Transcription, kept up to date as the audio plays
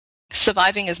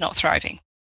surviving is not thriving.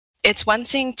 It's one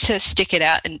thing to stick it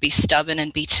out and be stubborn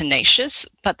and be tenacious,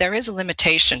 but there is a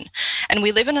limitation. And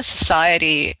we live in a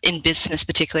society, in business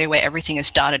particularly, where everything is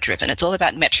data driven. It's all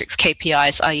about metrics,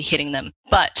 KPIs, are you hitting them?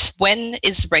 But when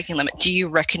is the breaking limit? Do you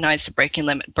recognize the breaking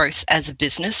limit both as a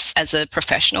business, as a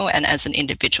professional, and as an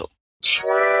individual?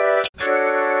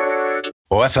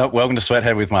 Well, what's up? Welcome to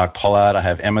Sweathead with Mark Pollard. I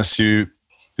have Emma Sue,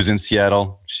 who's in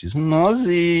Seattle. She's an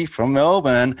Aussie from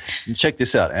Melbourne. And check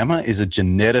this out. Emma is a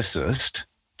geneticist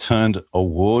turned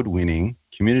award-winning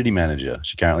community manager.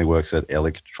 She currently works at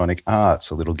Electronic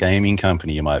Arts, a little gaming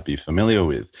company you might be familiar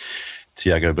with.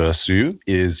 Tiago Bersu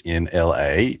is in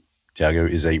LA. Tiago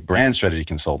is a brand strategy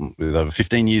consultant with over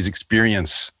 15 years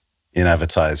experience in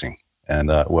advertising. And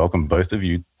welcome both of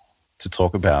you to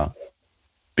talk about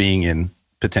being in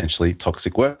potentially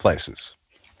toxic workplaces.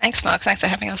 Thanks, Mark. Thanks for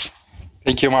having us.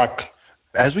 Thank you, Mark.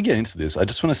 As we get into this, I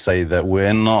just want to say that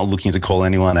we're not looking to call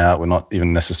anyone out. We're not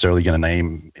even necessarily going to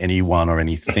name anyone or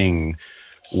anything.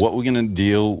 What we're going to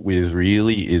deal with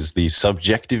really is the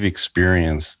subjective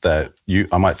experience that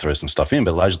I might throw some stuff in,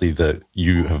 but largely that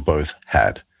you have both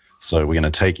had. So we're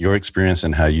going to take your experience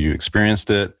and how you experienced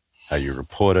it, how you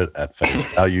report it at face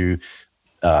value.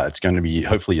 It's going to be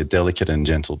hopefully a delicate and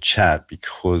gentle chat,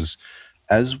 because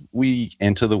as we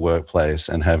enter the workplace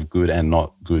and have good and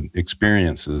not good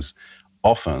experiences,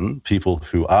 often people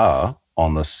who are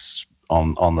on the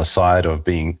side of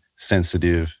being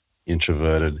sensitive,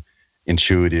 introverted,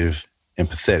 intuitive,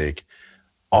 empathetic,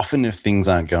 often if things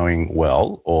aren't going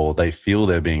well or they feel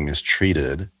they're being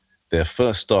mistreated, their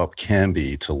first stop can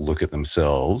be to look at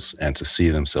themselves and to see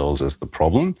themselves as the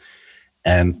problem.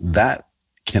 And that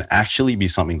can actually be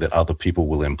something that other people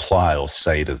will imply or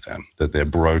say to them, that they're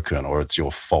broken or it's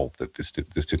your fault that this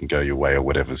didn't go your way or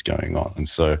whatever's going on. And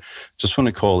so just want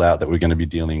to call out that we're going to be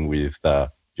dealing with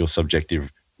your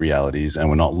subjective realities, and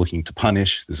we're not looking to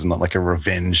punish. This is not like a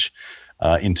revenge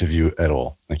interview at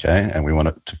all, okay? And we want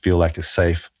it to feel like a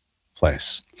safe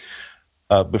place.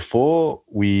 Before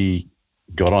we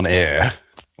got on air,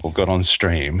 or got on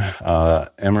stream,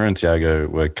 Emma and Tiago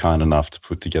were kind enough to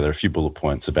put together a few bullet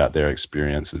points about their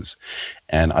experiences.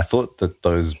 And I thought that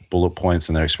those bullet points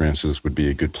and their experiences would be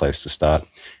a good place to start.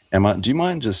 Emma, do you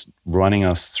mind just running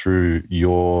us through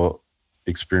your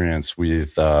experience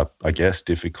with, I guess,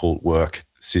 difficult work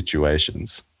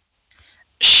situations?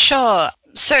 Sure.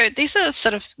 So these are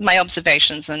sort of my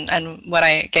observations and what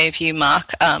I gave you,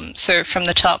 Mark. So from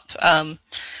the top,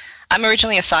 I'm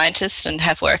originally a scientist and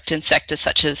have worked in sectors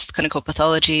such as clinical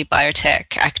pathology,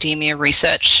 biotech, academia,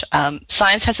 research.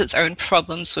 Science has its own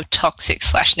problems with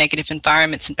toxic/negative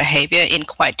environments and behavior in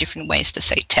quite different ways to,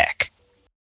 say, tech.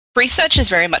 Research is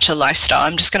very much a lifestyle.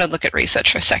 I'm just going to look at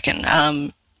research for a second.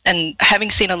 And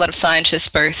having seen a lot of scientists,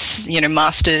 both,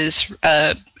 masters,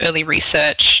 early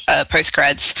research,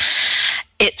 postgrads,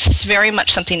 it's very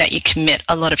much something that you commit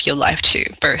a lot of your life to,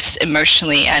 both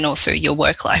emotionally and also your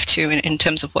work life too, in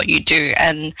terms of what you do.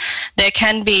 And there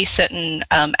can be certain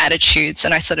attitudes,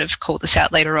 and I sort of called this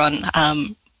out later on.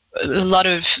 A lot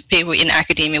of people in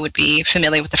academia would be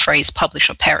familiar with the phrase publish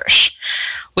or perish,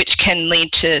 which can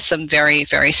lead to some very,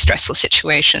 very stressful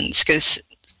situations, because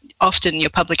often your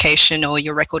publication or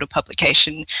your record of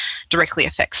publication directly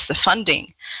affects the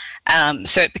funding.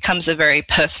 So it becomes a very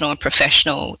personal and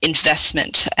professional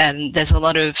investment, and there's a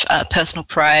lot of personal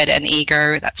pride and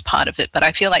ego that's part of it. But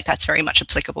I feel like that's very much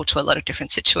applicable to a lot of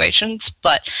different situations.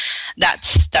 But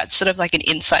that's sort of like an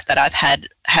insight that I've had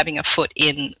having a foot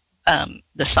in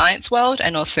the science world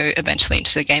and also eventually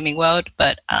into the gaming world.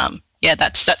 But yeah,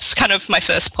 that's kind of my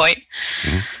first point.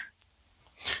 Mm-hmm.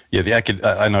 Yeah,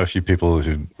 I know a few people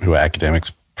who are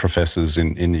academics, professors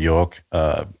in New York,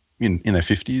 in their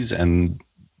 50s, and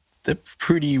they're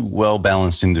pretty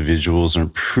well-balanced individuals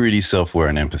and pretty self-aware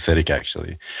and empathetic,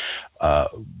 actually.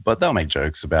 But they'll make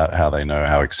jokes about how they know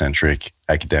how eccentric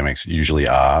academics usually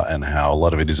are and how a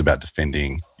lot of it is about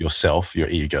defending yourself, your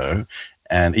ego.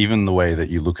 And even the way that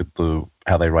you look at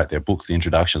how they write their books, the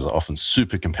introductions are often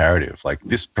super comparative. Like,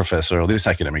 this professor or this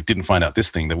academic didn't find out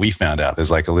this thing that we found out.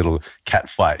 There's like a little cat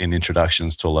fight in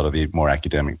introductions to a lot of the more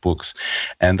academic books.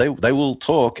 And they will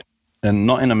talk, and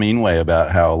not in a mean way,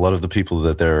 about how a lot of the people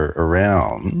that they're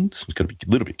around, you've got to be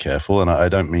a little bit careful, and I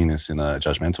don't mean this in a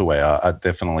judgmental way, are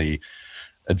definitely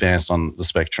advanced on the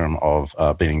spectrum of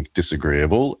being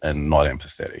disagreeable and not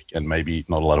empathetic, and maybe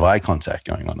not a lot of eye contact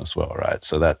going on as well, right?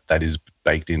 So that is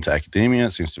baked into academia.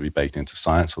 It seems to be baked into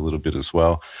science a little bit as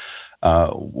well.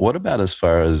 What about as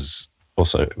far as,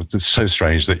 also, it's so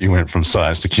strange that you went from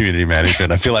science to community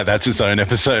management. I feel like that's its own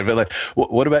episode. But like,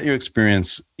 what about your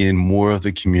experience in more of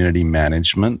the community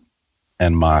management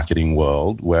and marketing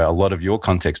world, where a lot of your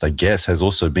context, I guess, has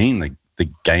also been the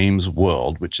games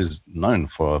world, which is known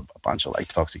for a bunch of like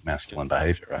toxic masculine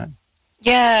behavior, right?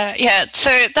 Yeah.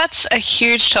 So that's a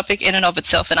huge topic in and of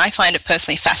itself, and I find it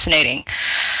personally fascinating.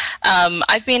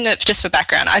 Just for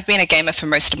background, I've been a gamer for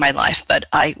most of my life, but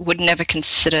I would never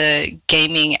consider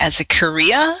gaming as a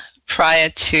career prior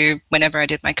to whenever I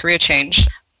did my career change.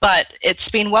 But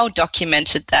it's been well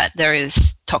documented that there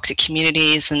is toxic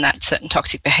communities and that certain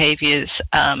toxic behaviors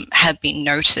have been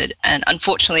noted. And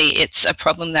unfortunately, it's a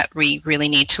problem that we really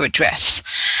need to address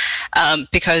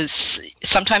because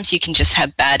sometimes you can just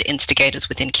have bad instigators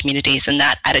within communities, and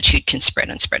that attitude can spread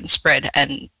and spread and spread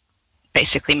and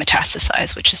basically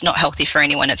metastasize, which is not healthy for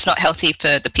anyone. It's not healthy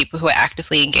for the people who are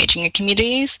actively engaging in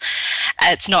communities.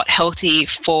 It's not healthy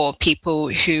for people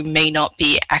who may not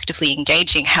be actively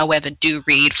engaging, however, do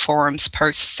read forums,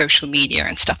 posts, social media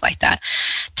and stuff like that.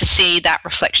 To see that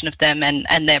reflection of them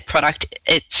and their product,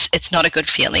 it's not a good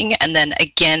feeling. And then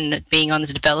again, being on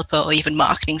the developer or even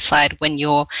marketing side, when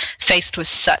you're faced with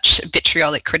such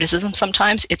vitriolic criticism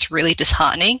sometimes, it's really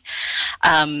disheartening.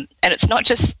 And it's not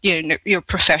just your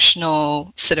professional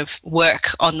sort of work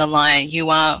on the line.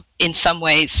 You are in some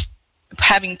ways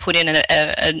having put in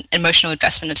an emotional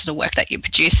investment into the work that you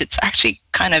produce. It's actually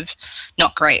kind of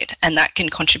not great, and that can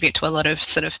contribute to a lot of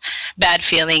sort of bad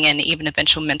feeling and even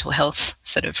eventual mental health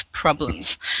sort of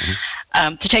problems.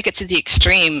 To take it to the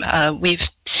extreme, we've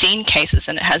seen cases,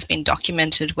 and it has been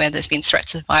documented, where there's been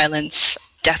threats of violence,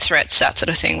 death threats, that sort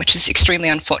of thing, which is extremely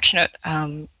unfortunate.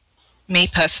 Me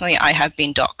personally, I have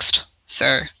been doxxed.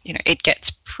 So, it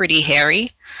gets pretty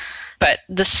hairy. But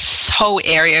this whole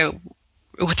area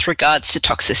with regards to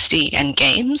toxicity and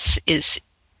games is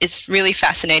really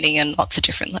fascinating in lots of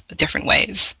different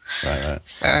ways. Right.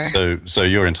 So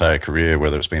your entire career,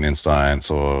 whether it's been in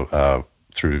science or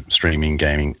through streaming,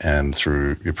 gaming, and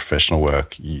through your professional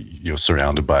work, you're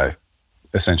surrounded by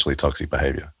essentially toxic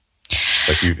behavior.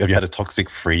 Like, have you had a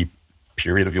toxic-free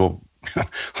period of your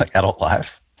like adult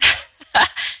life?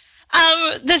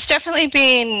 There's definitely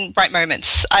been bright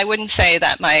moments. I wouldn't say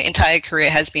that my entire career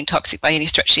has been toxic by any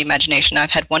stretch of the imagination.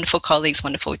 I've had wonderful colleagues,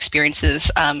 wonderful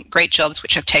experiences, great jobs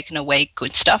which I've taken away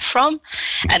good stuff from,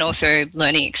 and also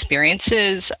learning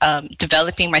experiences,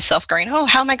 developing myself, going,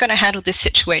 how am I going to handle this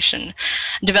situation?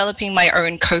 Developing my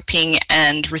own coping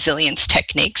and resilience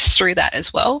techniques through that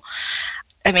as well.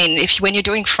 I mean, when you're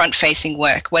doing front-facing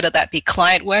work, whether that be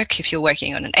client work, if you're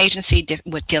working on an agency,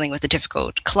 dealing with a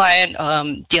difficult client,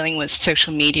 dealing with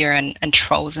social media and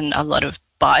trolls and a lot of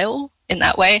bile in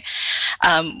that way,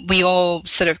 we all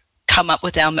sort of come up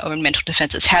with our own mental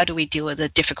defenses. How do we deal with a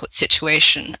difficult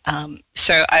situation?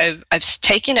 So I've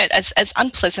taken it as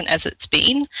unpleasant as it's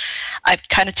been. I've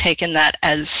kind of taken that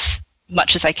as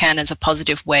much as I can as a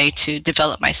positive way to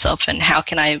develop myself, and how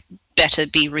can I better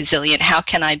be resilient? How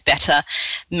can I better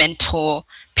mentor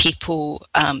people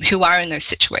who are in those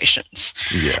situations?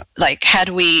 Yeah. Like, how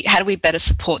do we better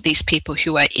support these people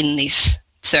who are in these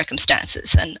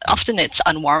circumstances? And often it's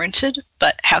unwarranted,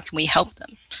 but how can we help them?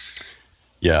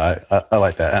 Yeah, I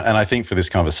like that. And I think for this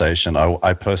conversation,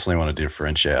 I personally want to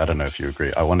differentiate. I don't know if you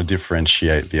agree. I want to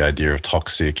differentiate the idea of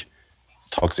toxic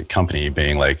company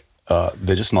being like,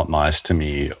 they're just not nice to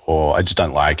me, or I just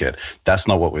don't like it. That's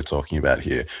not what we're talking about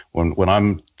here. When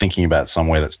I'm thinking about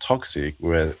somewhere that's toxic,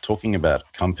 we're talking about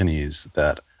companies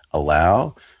that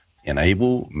allow,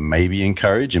 enable, maybe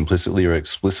encourage, implicitly or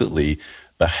explicitly,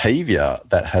 behavior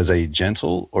that has a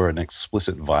gentle or an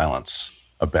explicit violence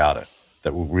about it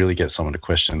that will really get someone to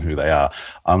question who they are.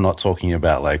 I'm not talking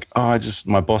about like,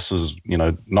 my boss was,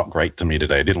 not great to me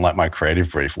today. Didn't like my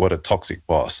creative brief. What a toxic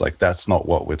boss. Like, that's not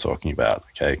what we're talking about.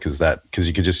 Okay. Cause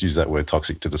you could just use that word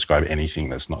toxic to describe anything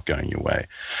that's not going your way.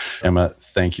 Emma,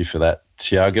 thank you for that.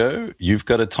 Tiago, you've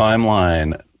got a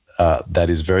timeline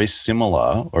that is very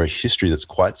similar, or a history that's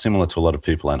quite similar to a lot of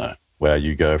people I know, where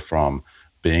you go from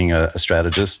being a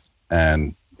strategist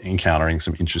and encountering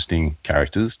some interesting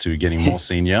characters to getting more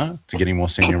senior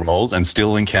roles, and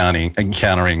still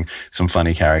encountering some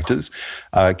funny characters.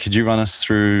 Could you run us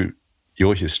through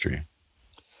your history?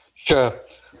 Sure.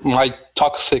 My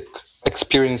toxic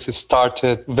experiences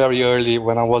started very early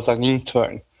when I was an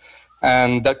intern,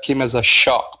 and that came as a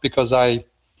shock because I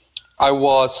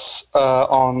was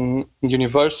on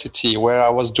university where I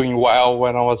was doing well,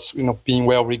 when I was being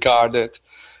well regarded.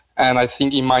 And I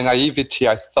think in my naivety,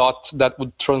 I thought that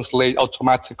would translate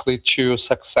automatically to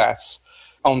success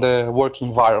on the work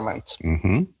environment.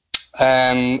 Mm-hmm.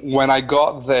 And when I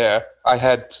got there, I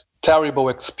had terrible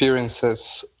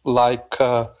experiences, like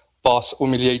boss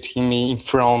humiliating me in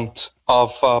front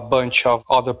of a bunch of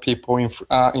other people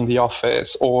in the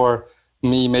office, or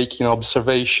me making an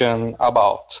observation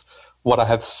about what I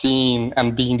have seen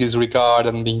and being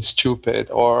disregarded and being stupid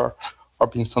or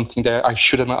being something that I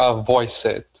shouldn't voice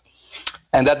it.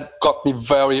 And that got me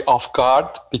very off guard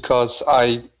because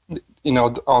I,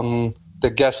 on the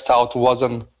guest out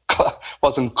wasn't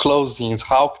closing.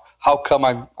 How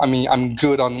come I'm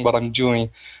good on what I'm doing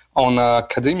on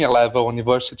academia level,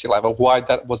 university level? Why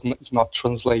that is not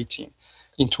translating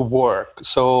into work?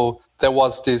 So there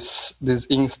was this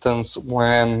instance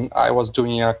when I was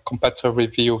doing a competitor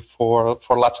review for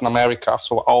Latin America.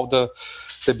 So all the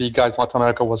big guys in Latin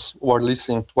America were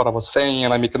listening to what I was saying,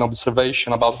 and I make an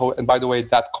observation about how, and by the way,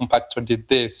 that competitor did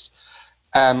this.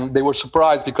 And they were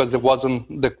surprised because it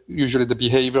wasn't usually the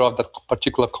behavior of that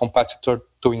particular competitor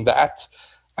doing that.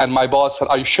 And my boss said,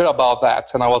 "Are you sure about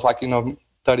that?" And I was like,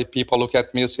 30 people look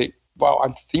at me and say, "Well,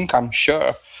 I think I'm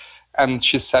sure." And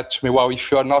she said to me, "Well,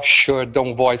 if you're not sure,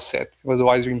 don't voice it.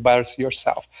 Otherwise, you embarrass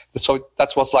yourself." So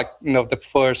that was like, the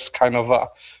first kind of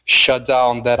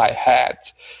shutdown that I had.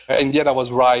 In the end, I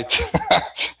was right.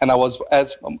 And I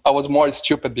was more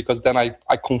stupid because then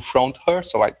I confront her.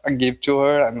 So I gave to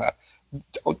her, and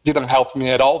didn't help me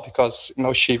at all because,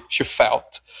 she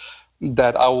felt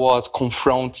that I was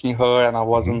confronting her and I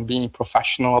wasn't being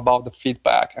professional about the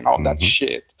feedback and all that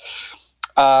shit.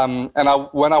 And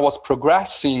when I was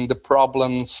progressing, the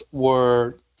problems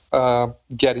were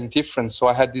getting different. So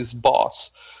I had this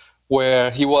boss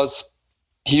where he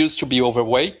used to be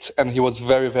overweight and he was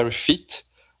very, very fit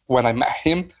when I met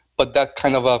him, but that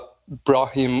kind of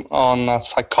brought him on a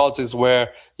psychosis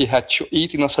where he had to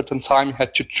eat in a certain time, he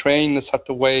had to train a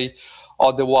certain way,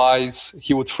 otherwise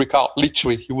he would freak out.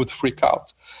 Literally, he would freak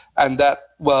out. And that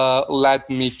led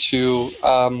me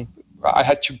to... I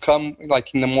had to come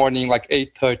like in the morning, like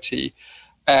 8:30,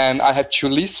 and I had to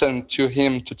listen to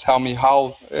him to tell me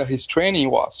how his training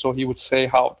was. So he would say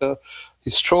how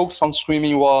his strokes on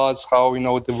swimming was, how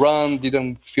the run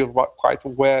didn't feel quite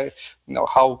well,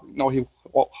 how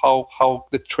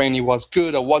the training was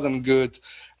good or wasn't good,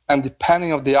 and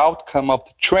depending on the outcome of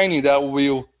the training,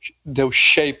 they'll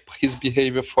shape his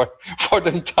behavior for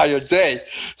the entire day.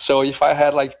 So if I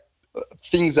had like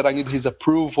things that I need his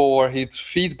approval or his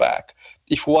feedback,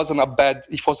 if it was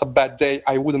a bad day,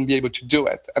 I wouldn't be able to do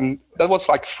it. And that was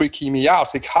like freaking me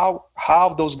out. Like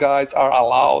how those guys are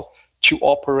allowed to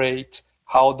operate,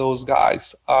 how those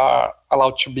guys are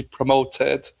allowed to be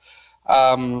promoted.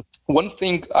 One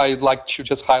thing I'd like to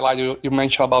just highlight, you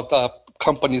mentioned about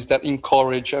companies that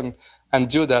encourage and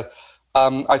do that.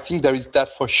 I think there is that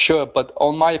for sure, but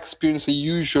on my experience,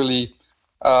 usually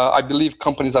I believe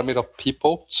companies are made of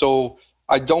people. So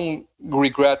I don't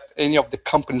regret any of the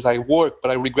companies I work,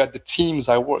 but I regret the teams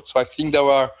I work. So I think there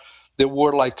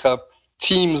were like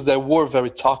teams that were very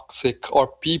toxic or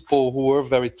people who were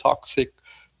very toxic.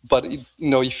 But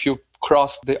if you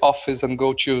cross the office and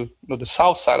go to the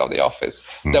south side of the office,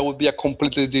 that would be a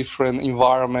completely different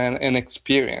environment and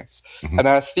experience. And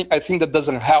I think that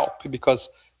doesn't help because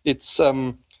it's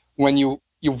when you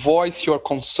voice your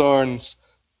concerns,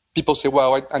 people say,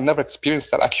 "Well, I never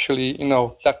experienced that. Actually,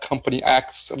 that company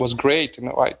X was great.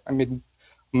 I made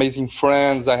amazing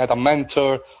friends. I had a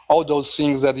mentor. All those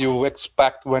things that you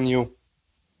expect when you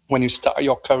start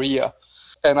your career."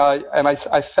 And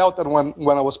I felt that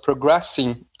when I was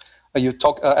progressing, I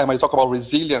talk about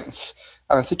resilience,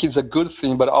 and I think it's a good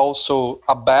thing, but also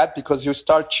a bad because you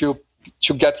start to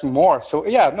getting more. So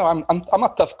yeah, no, I'm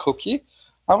a tough cookie.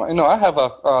 I have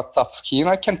a tough skin.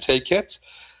 I can take it.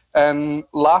 And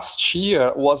last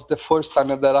year was the first time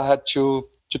that I had to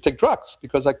take drugs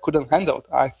because I couldn't handle it.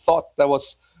 I thought I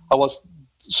was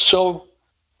so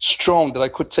strong that I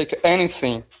could take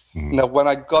anything. When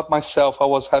I got myself, I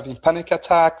was having panic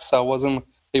attacks. I wasn't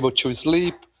able to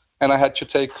sleep, and I had to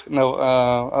take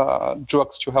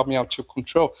drugs to help me out to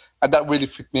control. And that really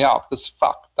freaked me out because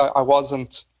I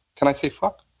wasn't. Can I say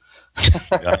fuck?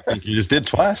 I think you just did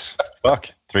twice.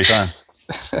 Fuck, 3 times.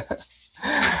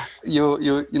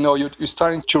 You're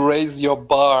starting to raise your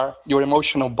bar, your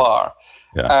emotional bar.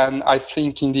 Yeah. And I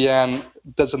think in the end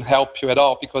it doesn't help you at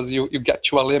all because you get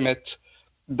to a limit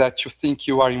that you think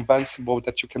you are invincible,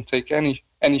 that you can take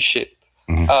any shit.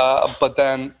 But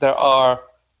then there are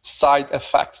side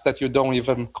effects that you don't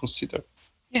even consider.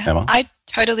 Yeah, Emma? I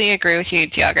totally agree with you,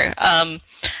 Tiago.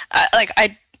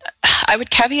 I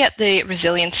would caveat the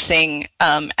resilience thing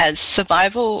as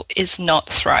survival is not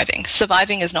thriving.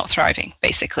 Surviving is not thriving,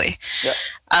 basically.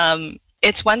 Yeah.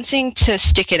 It's one thing to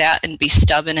stick it out and be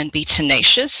stubborn and be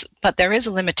tenacious, but there is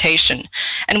a limitation.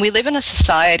 And we live in a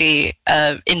society,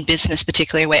 in business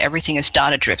particularly, where everything is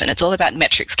data-driven. It's all about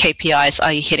metrics, KPIs,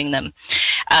 are you hitting them?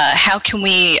 How can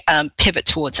we pivot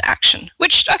towards action?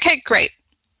 Which, okay, great.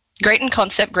 great in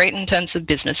concept, great in terms of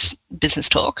business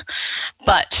talk,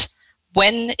 but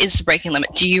when is the breaking limit?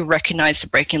 Do you recognize the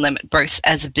breaking limit both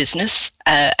as a business,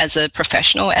 as a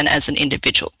professional, and as an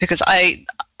individual? Because I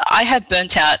have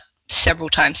burnt out several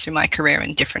times through my career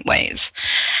in different ways,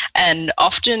 and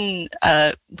often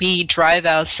we drive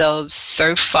ourselves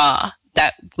so far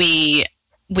that we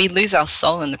lose our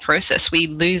soul in the process. We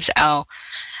lose our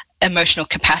emotional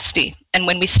capacity. And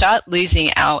when we start losing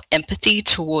our empathy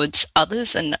towards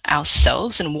others and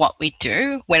ourselves and what we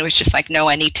do, when it's just like, no,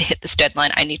 I need to hit this deadline,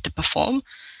 I need to perform,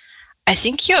 I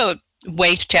think you're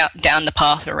way down the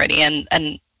path already. And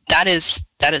that is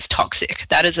toxic.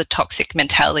 That is a toxic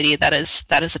mentality. That is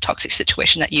a toxic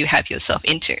situation that you have yourself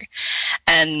into.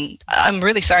 And I'm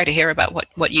really sorry to hear about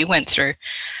what you went through.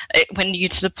 When you're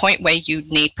to the point where you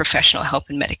need professional help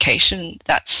and medication,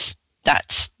 that's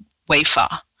way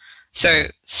far. So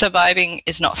surviving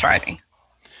is not thriving.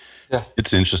 Yeah,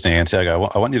 it's interesting, Santiago.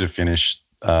 I want you to finish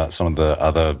some of the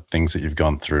other things that you've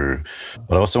gone through,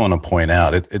 but I also want to point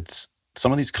out it's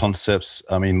some of these concepts.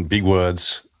 I mean, big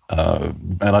words,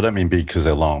 and I don't mean big because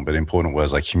they're long, but important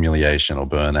words like humiliation or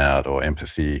burnout or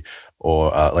empathy or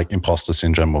like imposter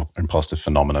syndrome or imposter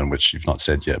phenomenon, which you've not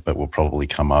said yet, but will probably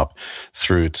come up,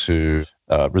 through to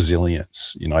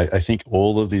resilience. You know, I think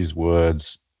all of these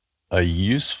words are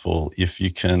useful if you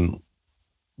can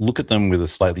look at them with a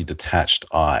slightly detached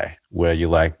eye, where you're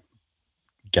like,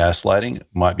 gaslighting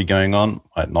might be going on,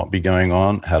 might not be going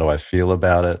on. How do I feel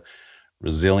about it?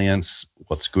 Resilience,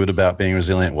 what's good about being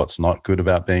resilient? What's not good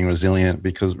about being resilient?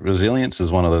 Because resilience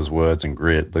is one of those words, and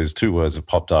grit, those two words have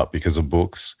popped up because of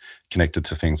books connected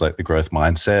to things like the growth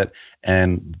mindset,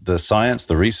 and the science,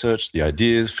 the research, the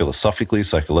ideas, philosophically,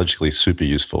 psychologically, super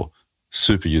useful.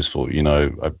 Super useful. You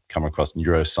know, I've come across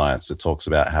neuroscience that talks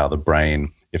about how the brain,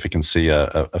 if it can see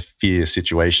a fear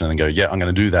situation and then go, yeah, I'm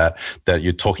going to do that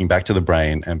you're talking back to the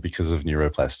brain. And because of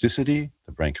neuroplasticity,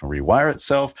 the brain can rewire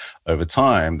itself. Over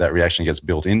time, that reaction gets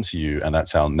built into you. And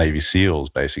that's how Navy SEALs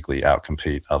basically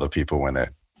outcompete other people when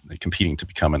they're competing to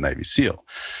become a Navy SEAL.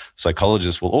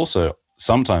 Psychologists will also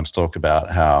sometimes talk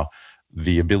about how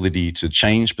the ability to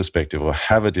change perspective or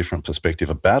have a different perspective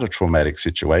about a traumatic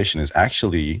situation is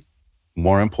actually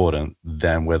more important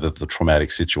than whether the traumatic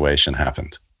situation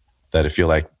happened. That if you're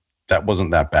like, that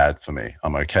wasn't that bad for me,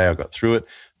 I'm okay, I got through it,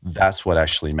 that's what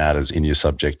actually matters in your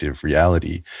subjective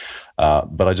reality.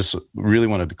 But I just really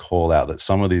wanted to call out that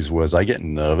some of these words, I get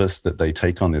nervous that they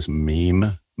take on this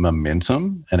meme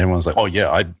momentum and everyone's like, oh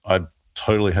yeah, I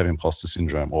totally have imposter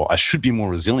syndrome, or I should be more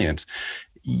resilient.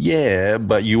 Yeah,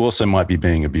 but you also might be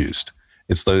being abused.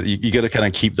 It's you got to kind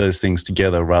of keep those things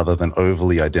together rather than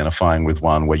overly identifying with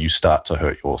one where you start to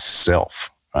hurt yourself,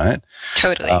 right?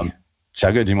 Totally.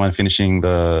 Tiago, do you mind finishing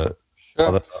the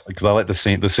other? Because I like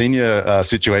the senior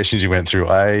situations you went through.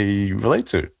 I relate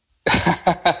to.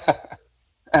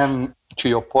 And to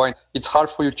your point, it's hard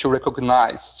for you to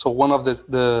recognize. So one of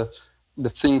the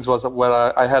things was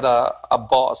where I had a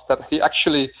boss that he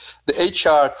actually, the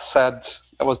HR said,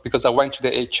 that was because I went to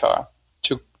the HR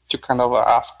to kind of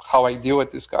ask how I deal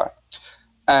with this guy.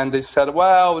 And they said,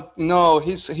 well, no,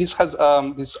 he has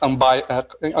this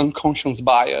unconscious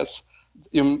bias.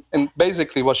 And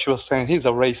basically what she was saying, he's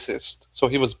a racist. So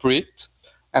he was Brit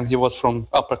and he was from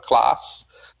upper class.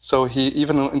 So he,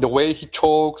 even in the way he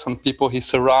talks and people he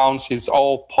surrounds, he's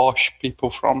all posh people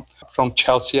from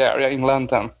Chelsea area in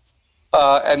London.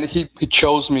 And he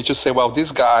chose me to say, well,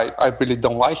 this guy, I really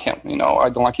don't like him. You know, I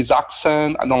don't like his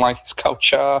accent. I don't like his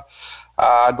culture.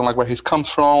 I don't like where he's come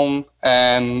from.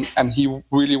 And he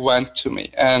really went to me.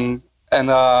 And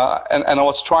I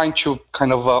was trying to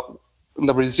kind of,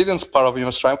 the resilience part of me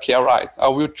was trying, okay, all right, I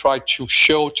will try to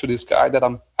show to this guy that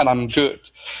I'm good.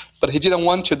 But he didn't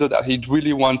want to do that. He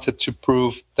really wanted to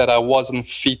prove that I wasn't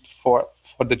fit for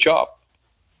the job.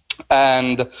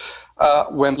 And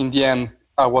when in the end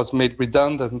I was made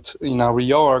redundant in a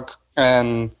reorg,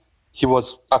 and he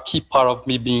was a key part of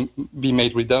me being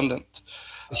made redundant,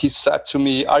 he said to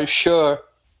me, are you sure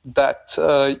that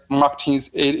marketing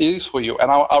it is for you?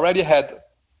 And I already had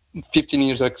 15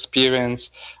 years of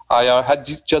experience. I had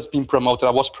just been promoted.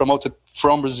 I was promoted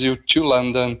from Brazil to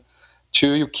London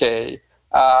to UK.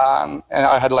 And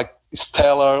I had like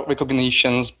stellar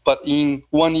recognitions. But in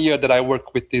 1 year that I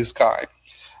worked with this guy,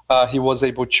 he was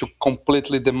able to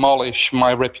completely demolish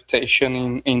my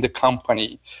reputation in the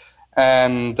company.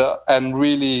 And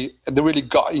really, they really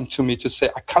got into me to say,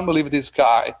 I can't believe this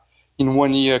guy in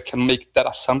 1 year can make that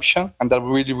assumption. And that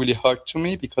really, really hurt to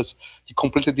me because he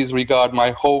completely disregarded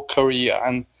my whole career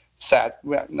and said,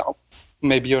 well, no,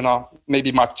 maybe you're not,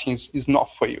 maybe marketing is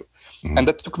not for you. Mm-hmm. And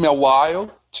that took me a while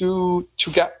to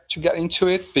get into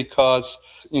it, because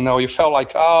You felt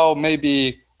like, oh,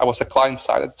 maybe I was a client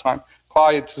side at the time.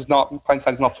 Client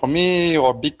side is not for me,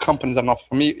 or big companies are not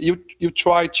for me. You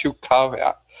try to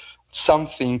caveat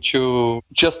something to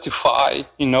justify,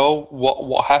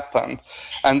 what happened,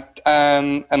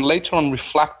 and later on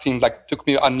reflecting, like took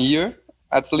me a year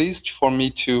at least for me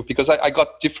to, because I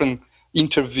got different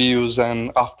interviews,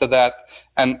 and after that,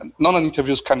 and none of the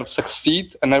interviews kind of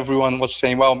succeed, and everyone was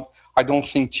saying, well, I don't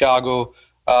think Thiago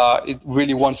it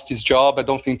really wants this job. I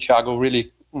don't think Thiago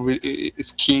really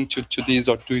is keen to this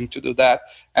or to do that.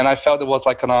 And I felt it was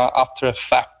like an after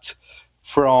effect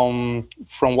from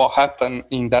what happened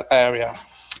in that area.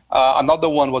 Another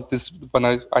one was this, when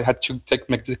I had to take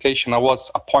medication. I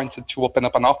was appointed to open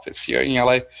up an office here in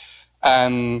LA,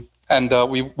 and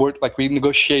we worked, like we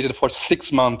negotiated for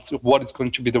 6 months what is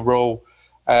going to be the role,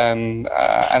 and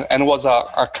it was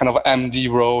a kind of MD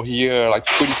role here, like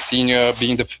pretty senior,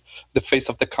 being the face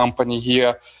of the company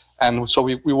here. And so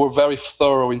we were very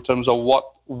thorough in terms of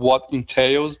what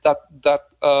entails that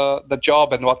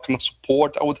job and what kind of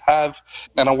support I would have.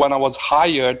 And when I was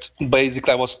hired,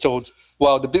 basically I was told,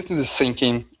 well, the business is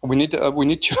sinking. We need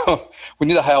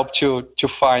help to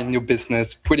find new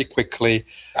business pretty quickly.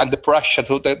 And the pressure,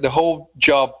 so the whole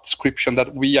job description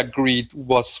that we agreed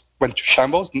went to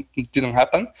shambles. It didn't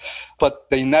happen.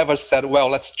 But they never said, well,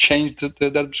 let's change the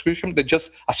description. They just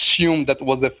assumed that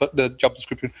was the job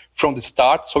description from the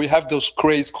start. So we have those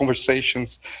crazy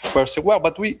conversations where I say, well,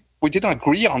 but we didn't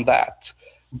agree on that.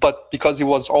 But because it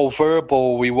was all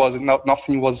verbal,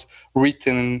 nothing was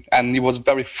written, and it was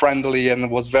very friendly and it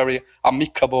was very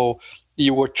amicable.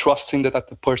 You were trusting that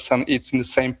the person is in the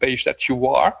same page that you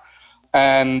are.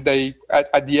 And they,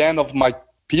 at the end of my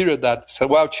period, that said,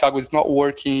 well, Thiago, is not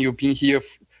working. You've been here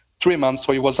 3 months.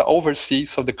 So it was overseas.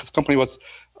 So the company was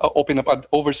opening up an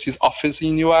overseas office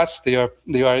in US. They are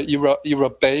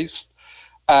Europe based.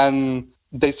 And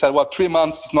they said, well, 3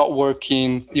 months is not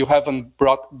working. You haven't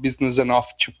brought business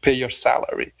enough to pay your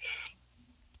salary.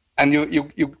 And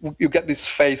you get this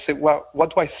phase, say, well,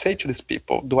 what do I say to these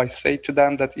people? Do I say to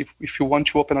them that if you want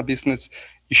to open a business,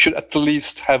 you should at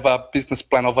least have a business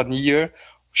plan of a year?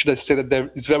 Should I say that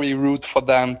it's very rude for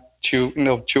them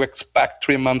to expect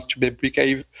 3 months to be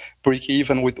break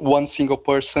even with one single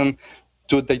person?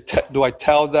 Do I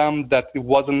tell them that it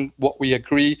wasn't what we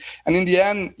agree? And in the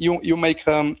end, you make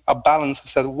a balance and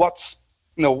said, what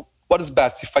is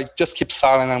best? If I just keep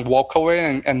silent and walk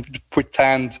away and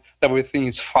pretend that everything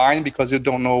is fine because you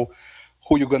don't know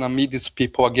who you're going to meet these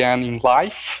people again in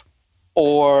life,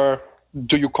 or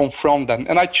do you confront them?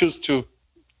 And I choose to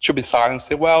be silent and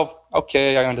say, well,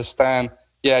 okay, I understand.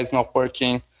 Yeah, it's not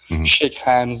working. Mm-hmm. Shake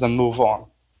hands and move on.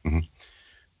 Mm-hmm.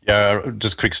 Yeah,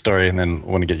 just a quick story, and then I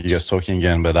want to get you guys talking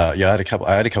again. But I had a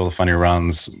couple of funny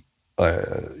runs. I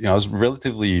was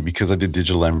relatively, because I did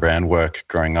digital and brand work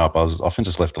growing up, I was often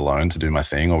just left alone to do my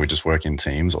thing, or we just work in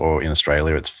teams, or in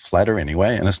Australia, it's flatter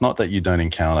anyway. And it's not that you don't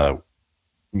encounter,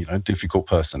 difficult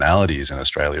personalities in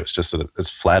Australia. It's just that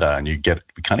it's flatter, and we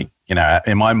kind of,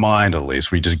 in my mind at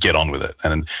least, we just get on with it.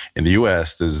 And in the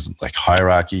US, there's like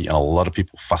hierarchy and a lot of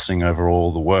people fussing over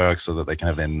all the work so that they can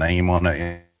have their name on it.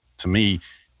 And to me,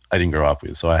 I didn't grow up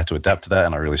with. So I had to adapt to that,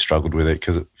 and I really struggled with it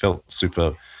because it felt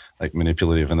super like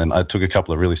manipulative. And then I took a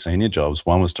couple of really senior jobs.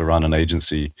 One was to run an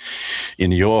agency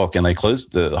in New York, and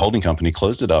the holding company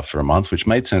closed it after a month, which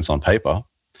made sense on paper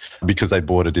because they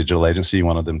bought a digital agency,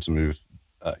 wanted them to move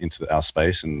into our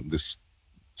space, and this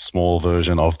small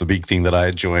version of the big thing that I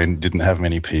had joined didn't have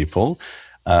many people.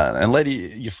 And later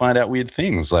you find out weird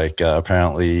things, like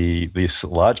apparently this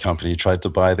large company tried to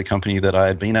buy the company that I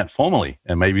had been at formerly,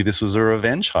 and maybe this was a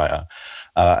revenge hire,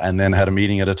 and then had a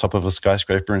meeting at the top of a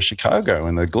skyscraper in Chicago,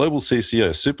 and the global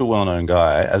CCO, super well-known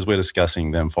guy, as we're discussing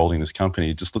them folding this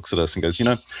company, just looks at us and goes,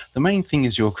 the main thing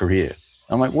is your career.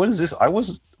 I'm like, what is this?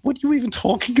 What are you even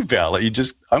talking about? Like,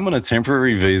 I'm on a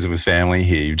temporary visa with family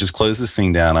here. You just close this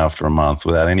thing down after a month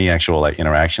without any actual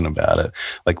interaction about it,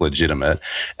 legitimate.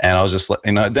 And I was just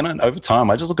then over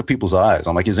time, I just look at people's eyes.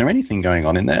 I'm like, is there anything going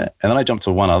on in there? And then I jumped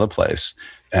to one other place,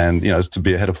 and it's to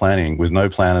be a head of planning with no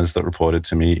planners that reported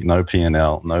to me, no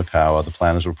P&L, no power. The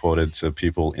planners reported to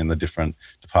people in the different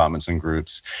departments and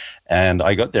groups. And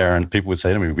I got there, and people would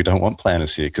say to me, we don't want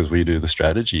planners here because we do the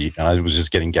strategy. And I was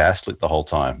just getting gaslit the whole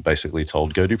time, basically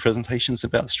told, go do presentations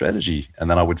about strategy. And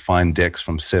then I would find decks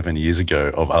from 7 years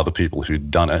ago of other people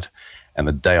who'd done it. And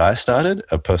the day I started,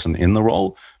 a person in the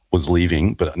role was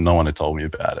leaving, but no one had told me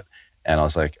about it. And I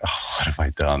was like, oh, what have I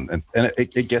done? And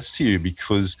it gets to you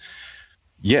because,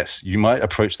 yes, you might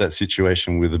approach that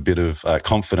situation with a bit of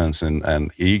confidence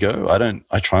and ego.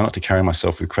 I try not to carry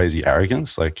myself with crazy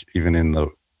arrogance. Like even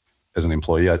as an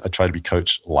employee, I try to be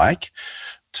coach-like,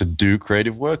 to do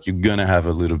creative work, you're going to have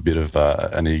a little bit of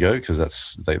an ego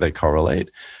because they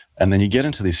correlate. And then you get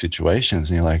into these situations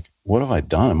and you're like, what have I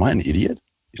done? Am I an idiot?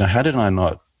 How did I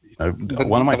not,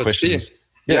 one of my questions.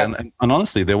 Yeah. And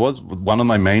honestly, there was one of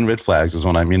my main red flags is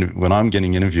when I'm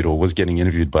getting interviewed or was getting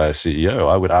interviewed by a CEO,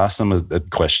 I would ask them a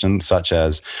question such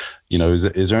as,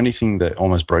 is there anything that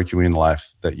almost broke you in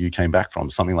life that you came back from,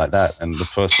 something like that? And the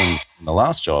person in the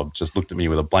last job just looked at me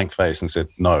with a blank face and said,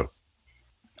 no.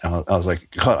 And I was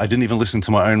like, God, I didn't even listen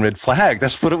to my own red flag.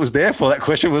 That's what it was there for. That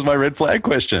question was my red flag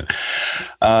question.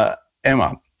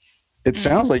 Emma, it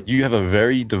sounds like you have a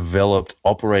very developed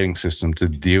operating system to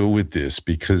deal with this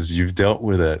because you've dealt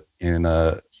with it in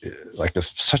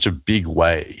such a big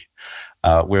way.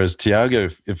 Whereas Tiago,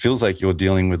 it feels like you're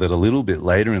dealing with it a little bit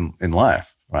later in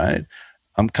life, right?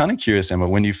 I'm kind of curious, Emma,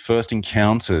 when you first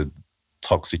encountered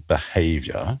toxic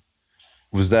behavior,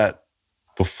 was that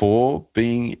before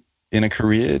being in a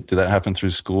career? Did that happen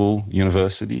through school,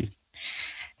 university?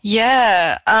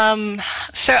 Yeah.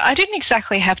 So I didn't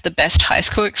exactly have the best high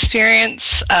school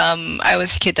experience. I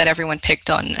was a kid that everyone picked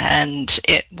on, and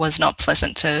it was not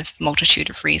pleasant for a multitude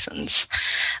of reasons.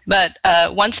 But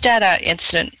one standout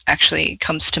incident actually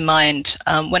comes to mind.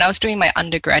 When I was doing my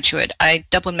undergraduate, I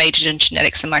double majored in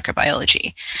genetics and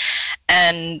microbiology.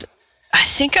 And I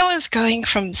think I was going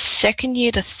from second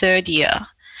year to third year.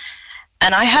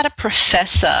 And I had a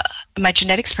professor, my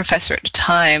genetics professor at the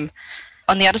time,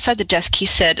 on the other side of the desk. He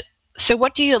said, so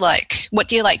what do you like? What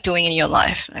do you like doing in your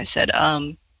life? And I said,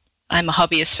 I'm a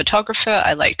hobbyist photographer.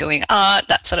 I like doing art,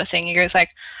 that sort of thing. He goes like,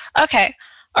 okay,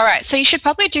 all right. So you should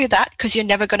probably do that because you're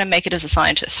never going to make it as a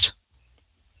scientist.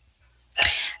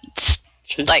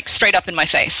 Like straight up in my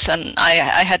face. And I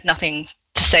had nothing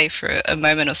to say for a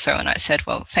moment or so. And I said,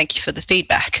 well, thank you for the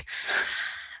feedback.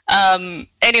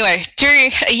 Anyway,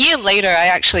 during a year later, I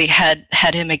actually had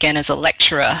him again as a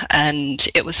lecturer, and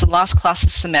it was the last class of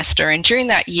the semester. And during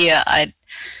that year, I'd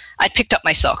picked up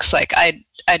my socks. Like I'd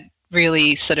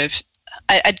really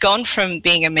I'd gone from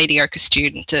being a mediocre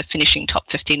student to finishing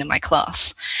top 15 in my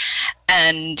class.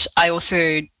 And I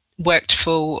also worked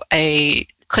for a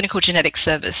clinical genetics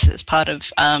service as part of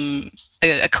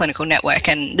a clinical network,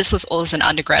 and this was all as an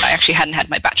undergrad. I actually hadn't had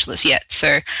my bachelor's yet,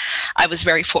 so I was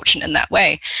very fortunate in that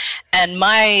way. And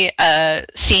my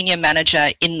senior manager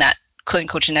in that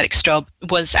clinical genetics job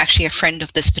was actually a friend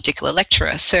of this particular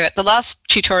lecturer. So at the last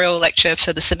tutorial lecture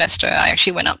for the semester, I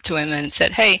actually went up to him and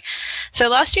said, hey, so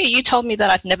last year you told me that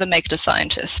I'd never make it a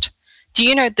scientist. Do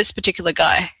you know this particular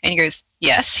guy? And he goes,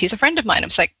 yes, he's a friend of mine. I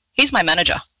was like, he's my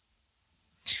manager.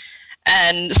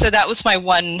 And so that was my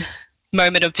one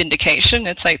moment of vindication.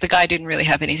 It's like the guy didn't really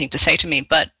have anything to say to me,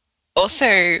 but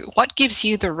also what gives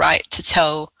you the right to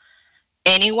tell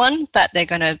anyone that they're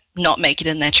going to not make it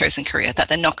in their chosen career, that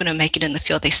they're not going to make it in the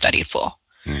field they studied for,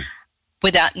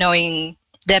 without knowing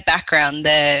their background,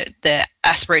 their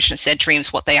aspirations, their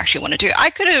dreams, what they actually want to do.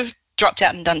 I could have dropped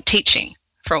out and done teaching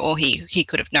for all he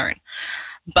could have known,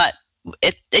 but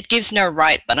it gives no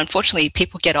right. But unfortunately,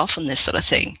 people get off on this sort of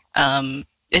thing.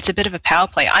 It's a bit of a power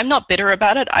play. I'm not bitter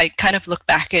about it. I kind of look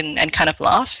back and kind of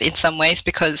laugh in some ways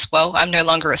because, well, I'm no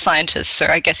longer a scientist, so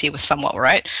I guess he was somewhat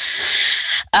right.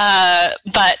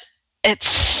 But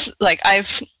it's like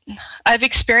I've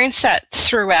experienced that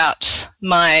throughout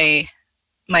my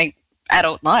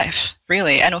adult life,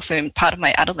 really, and also in part of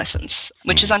my adolescence,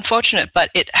 which is unfortunate, but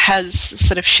it has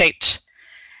sort of shaped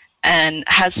and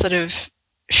has sort of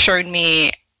shown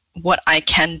me what I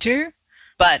can do.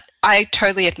 But I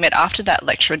totally admit, after that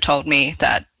lecturer told me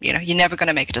that, you're never going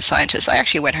to make it a scientist, I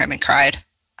actually went home and cried.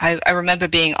 I remember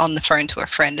being on the phone to a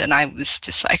friend, and I was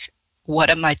just like,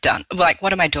 what am I done? Like,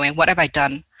 what am I doing? What have I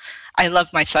done? I love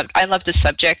I love this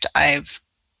subject. I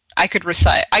could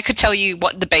recite. I could tell you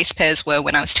what the base pairs were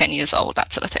when I was 10 years old,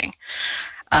 that sort of thing.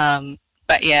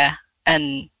 But yeah,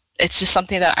 and it's just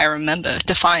something that I remember,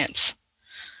 defiance.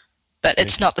 But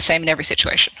it's not the same in every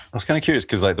situation. I was kind of curious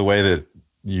because, like, the way that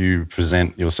you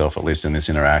present yourself, at least in this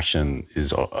interaction,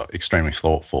 is extremely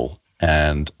thoughtful.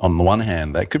 And on the one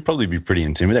hand, that could probably be pretty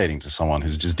intimidating to someone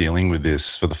who's just dealing with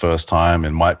this for the first time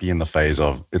and might be in the phase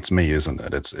of, it's me, isn't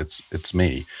it? It's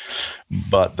me.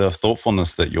 But the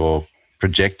thoughtfulness that you're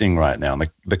projecting right now, and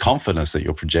the confidence that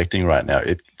you're projecting right now,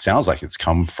 it sounds like it's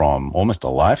come from almost a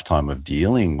lifetime of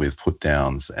dealing with put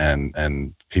downs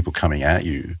and people coming at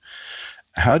you.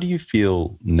 How do you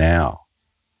feel now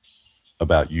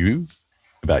about you,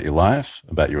 about your life,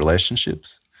 about your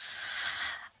relationships?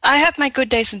 I have my good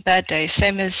days and bad days,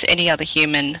 same as any other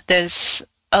human. There's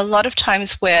a lot of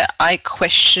times where I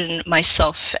question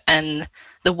myself and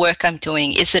the work I'm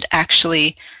doing. Is it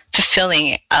actually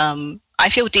fulfilling? I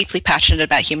feel deeply passionate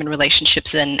about human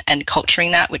relationships and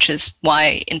culturing that, which is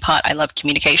why, in part, I love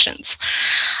communications.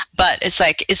 But it's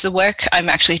like, is the work I'm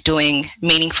actually doing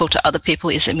meaningful to other people?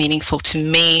 Is it meaningful to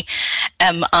me?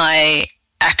 Am I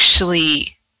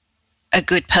actually a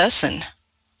good person?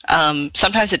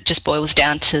 Sometimes it just boils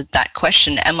down to that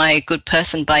question. Am I a good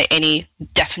person by any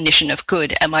definition of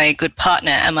good? Am I a good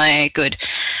partner? Am I a good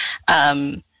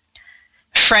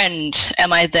friend?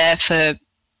 Am I there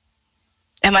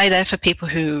for people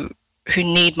who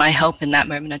need my help in that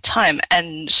moment of time?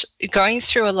 And going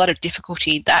through a lot of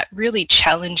difficulty, that really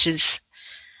challenges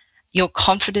your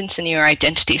confidence in your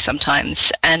identity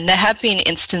sometimes. And there have been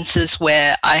instances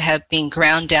where I have been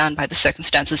ground down by the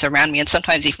circumstances around me, and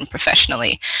sometimes even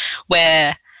professionally,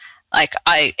 where like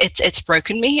it's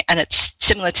broken me. And it's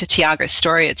similar to Tiago's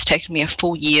story. It's taken me a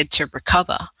full year to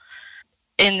recover.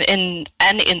 In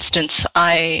an instance,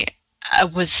 I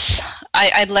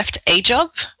left a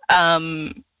job.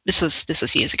 This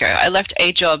was years ago. I left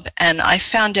a job, and I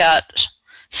found out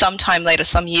sometime later,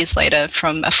 some years later,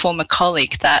 from a former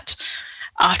colleague that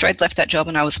after I'd left that job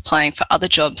and I was applying for other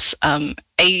jobs,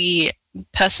 a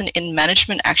person in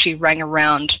management actually rang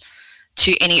around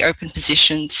to any open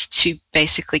positions to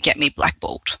basically get me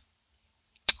blackballed.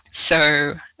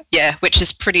 So yeah, which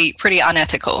is pretty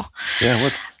unethical. Yeah,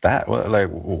 what's that? What, like,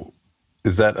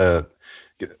 is that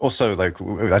also, like,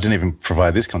 I didn't even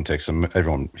provide this context, and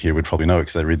everyone here would probably know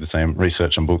because they read the same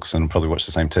research and books and probably watch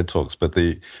the same TED Talks, but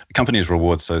the companies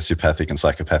reward sociopathic and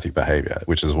psychopathic behavior,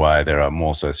 which is why there are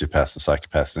more sociopaths and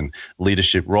psychopaths in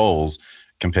leadership roles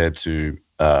compared to,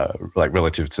 like,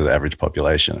 relative to the average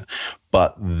population.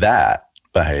 But that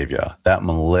behavior, that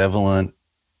malevolent,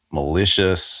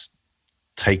 malicious,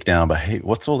 takedown behavior,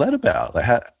 what's all that about?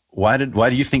 Like, why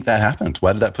do you think that happened?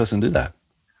 Why did that person do that?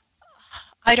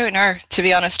 I don't know, to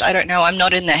be honest. I don't know. I'm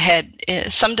not in their head.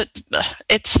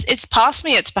 It's past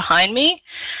me. It's behind me.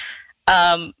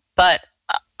 But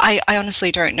I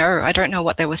honestly don't know. I don't know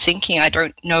what they were thinking. I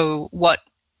don't know what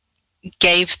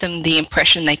gave them the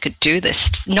impression they could do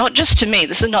this. Not just to me.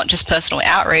 This is not just personal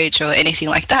outrage or anything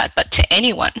like that, but to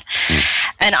anyone.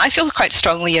 And I feel quite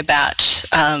strongly about,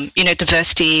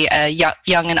 diversity,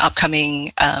 young and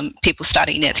upcoming people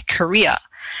starting their career.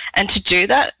 And to do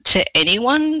that to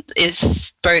anyone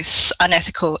is both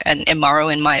unethical and immoral,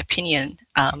 in my opinion.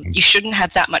 You shouldn't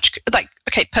have that much, like,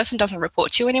 okay, person doesn't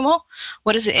report to you anymore.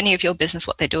 What is it any of your business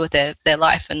what they do with their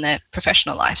life and their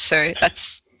professional life? So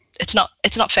it's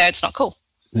not fair. It's not cool.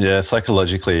 Yeah,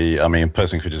 psychologically, I mean, a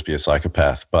person could just be a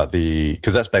psychopath, but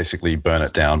because that's basically burn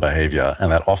it down behavior.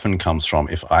 And that often comes from,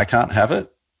 if I can't have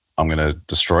it, I'm going to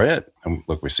destroy it. And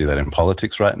look, we see that in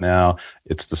politics right now.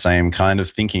 It's the same kind of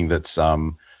thinking that's,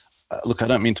 look, I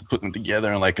don't mean to put them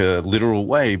together in like a literal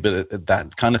way, but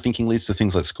that kind of thinking leads to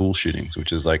things like school shootings,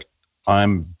 which is like,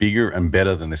 I'm bigger and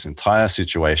better than this entire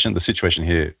situation. The situation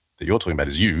here that you're talking about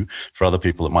is you. For other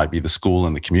people, it might be the school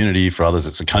and the community. For others,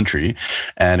 it's a country.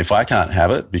 And if I can't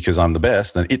have it because I'm the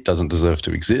best, then it doesn't deserve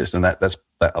to exist. And that's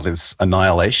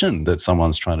annihilation that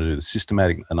someone's trying to do, the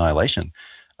systematic annihilation.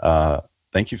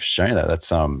 Thank you for sharing that.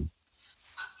 That's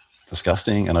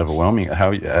disgusting and overwhelming.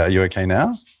 Are you okay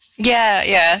now?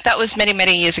 Yeah. That was many,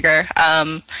 many years ago.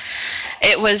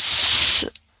 It was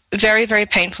very, very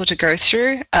painful to go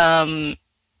through.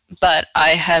 But I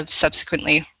have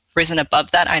subsequently risen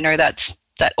above that. I know that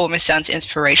almost sounds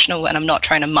inspirational, and I'm not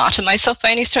trying to martyr myself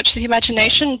by any stretch of the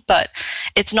imagination, but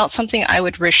it's not something I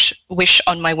would wish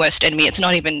on my worst enemy. It's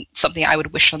not even something I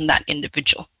would wish on that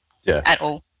individual at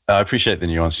all. I appreciate the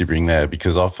nuance you bring there,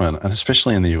 because often, and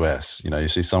especially in the US, you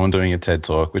see someone doing a TED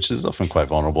Talk, which is often quite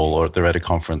vulnerable, or they're at a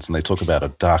conference and they talk about a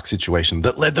dark situation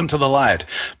that led them to the light.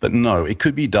 But no, it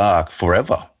could be dark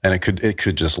forever, and it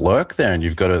could just lurk there, and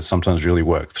you've got to sometimes really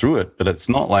work through it. But it's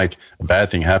not like a bad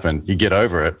thing happened. You get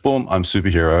over it. Boom, I'm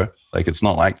superhero. Like, it's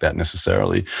not like that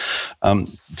necessarily.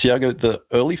 Tiago, the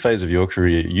early phase of your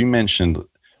career, you mentioned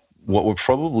what were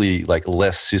probably like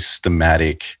less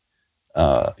systematic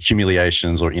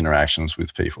humiliations or interactions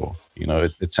with people.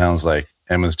 It sounds like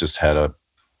Emma's just had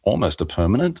almost a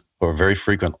permanent or a very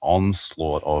frequent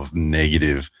onslaught of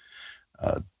negative,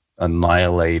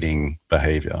 annihilating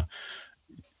behavior.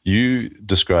 You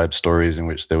described stories in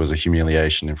which there was a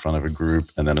humiliation in front of a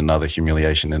group and then another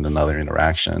humiliation in another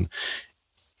interaction.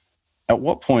 At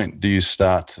what point do you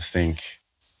start to think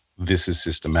this is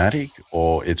systematic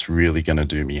or it's really going to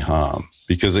do me harm?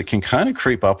 Because it can kind of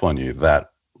creep up on you, that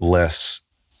less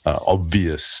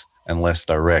obvious and less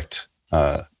direct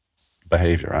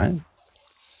behavior, right?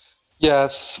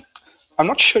 Yes. I'm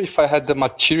not sure if I had the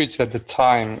maturity at the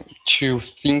time to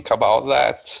think about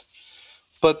that.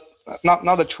 But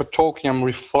now that you're talking, I'm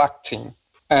reflecting.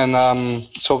 And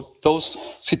so those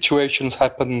situations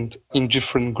happened in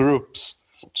different groups.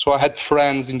 So I had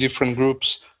friends in different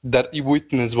groups that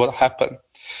witnessed what happened.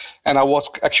 And I was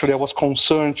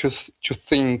concerned to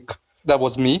think that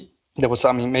was me.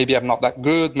 Maybe I'm not that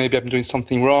good. Maybe I'm doing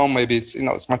something wrong. Maybe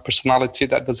it's my personality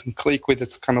that doesn't click with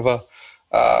its kind of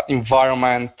a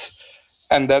environment.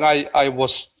 And then I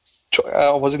was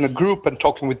in a group and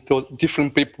talking with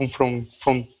different people from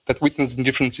that witnessed in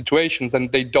different situations,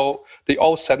 and they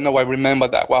all said, "No, I remember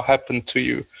that. What happened to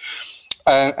you?"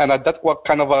 And that what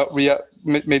kind of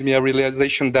made me a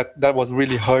realization that was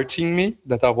really hurting me.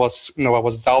 That I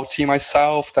was doubting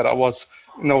myself. That I was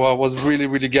really,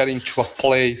 really getting to a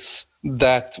place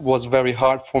that was very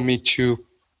hard for me to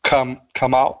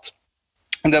come out.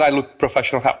 And then I looked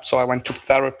professional help. So I went to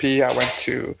therapy. I went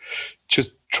to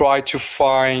try to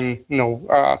find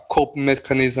cope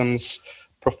mechanisms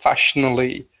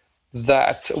professionally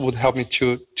that would help me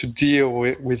to deal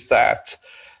with that.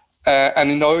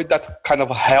 And that kind of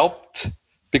helped,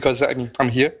 because I'm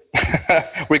here,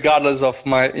 regardless of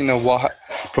my what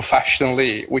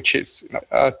professionally, which is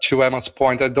to Emma's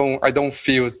point, I don't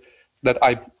feel that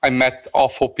I met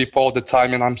awful people all the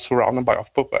time, and I'm surrounded by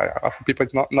awful people.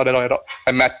 Not at all.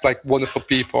 I met like wonderful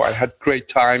people. I had great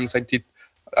times. I did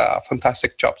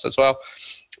fantastic jobs as well.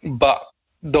 But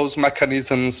those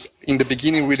mechanisms in the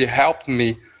beginning really helped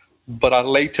me. But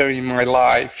later in my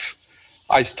life,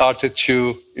 I started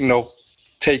to,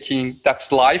 taking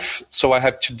that's life. So I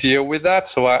have to deal with that.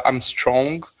 So I'm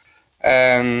strong,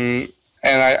 and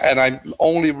I'm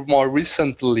only more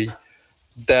recently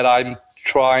that I'm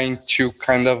trying to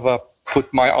kind of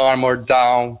put my armor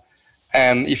down.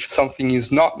 And if something is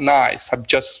not nice,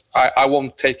 I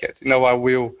won't take it. I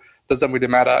will. Doesn't really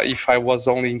matter if I was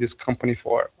only in this company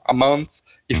for a month.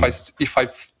 If I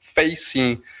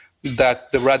facing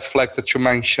that the red flags that you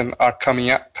mentioned are coming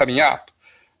up,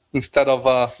 instead of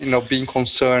being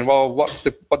concerned, well, what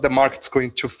the market's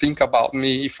going to think about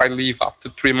me if I leave after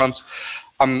 3 months.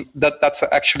 That's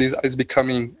actually is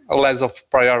becoming less of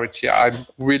priority. I'm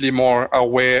really more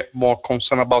aware, more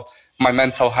concerned about my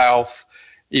mental health.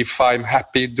 If I'm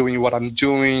happy doing what I'm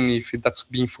doing, if that's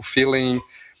being fulfilling.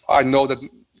 I know that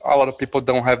a lot of people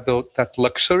don't have that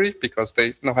luxury because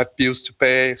they have bills to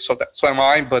pay. So am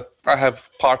I. But I have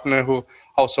a partner who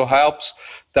also helps,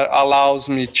 that allows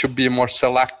me to be more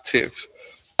selective.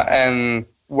 And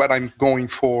when I'm going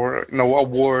for a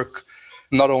work,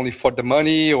 not only for the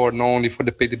money or not only for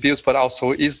the pay the bills, but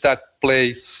also, is that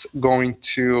place going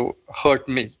to hurt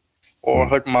me or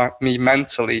hurt me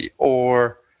mentally,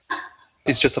 or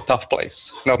it's just a tough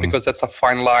place? Because that's a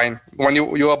fine line. When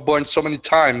you are burned so many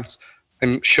times,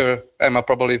 I'm sure Emma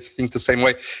probably thinks the same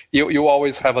way. You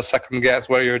always have a second guess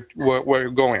where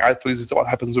you're going. At least it's what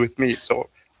happens with me. So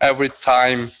every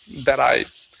time that I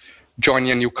join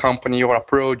a new company or a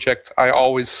project, I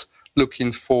always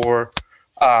looking for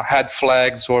red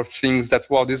flags or things that,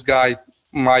 well, this guy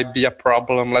might be a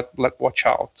problem. Let watch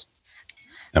out.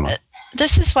 Emma.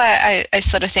 This is why I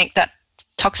sort of think that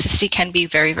toxicity can be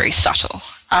very, very subtle.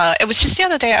 It was just the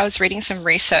other day I was reading some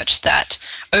research that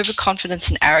overconfidence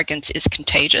and arrogance is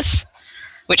contagious,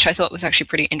 which I thought was actually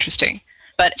pretty interesting.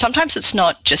 But sometimes it's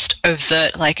not just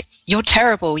overt, like, you're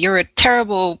terrible, you're a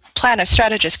terrible planner,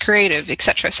 strategist, creative,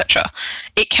 etc., etc.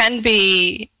 It can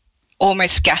be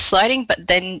almost gaslighting, but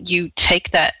then you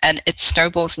take that and it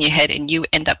snowballs in your head and you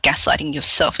end up gaslighting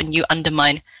yourself and you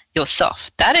undermine yourself.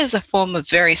 That is a form of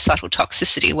very subtle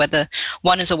toxicity, whether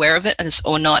one is aware of it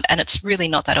or not, and it's really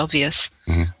not that obvious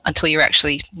until you're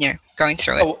actually going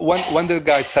through it. When the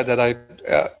guy said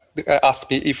that, asked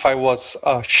me if I was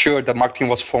sure that marketing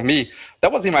was for me,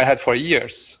 that was in my head for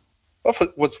years.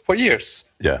 Was for years.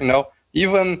 Yeah.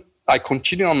 Even I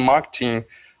continue on marketing,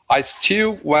 I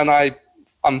still, when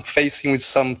I'm facing with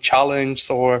some challenge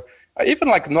or even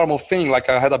like a normal thing, like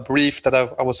I had a brief that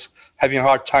I was having a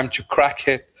hard time to crack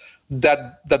it,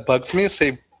 that bugs me.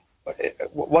 Say,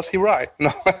 was he right?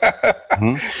 No,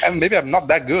 and maybe I'm not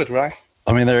that good, right?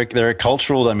 I mean, there are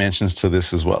cultural dimensions to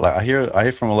this as well. Like I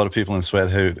hear from a lot of people in Sweden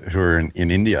who are in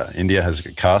India. India has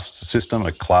a caste system,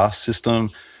 a class system.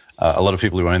 A lot of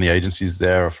people who own the agencies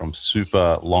there are from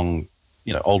super long,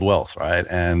 old wealth, right?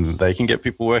 And they can get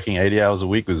people working 80 hours a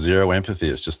week with zero empathy.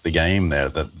 It's just the game there.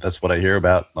 That's what I hear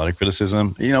about. Not a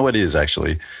criticism. You know what it is,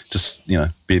 actually. Just,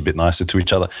 be a bit nicer to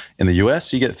each other. In the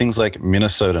US, you get things like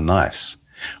Minnesota nice,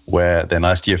 where they're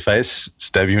nice to your face,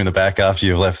 stab you in the back after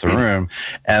you've left the room.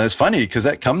 And it's funny because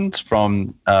that comes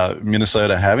from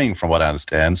Minnesota having, from what I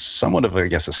understand, somewhat of, I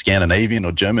guess, a Scandinavian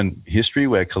or German history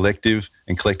where collective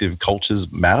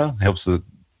cultures matter, helps the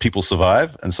people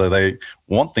survive, and so they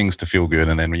want things to feel good.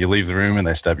 And then when you leave the room and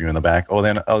they stab you in the back, or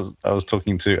then I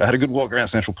had a good walk around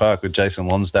Central Park with Jason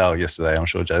Lonsdale yesterday. I'm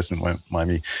sure Jason won't mind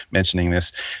me mentioning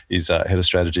this. He's head of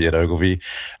strategy at Ogilvy,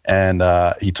 and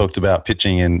he talked about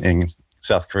pitching in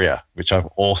South Korea, which I've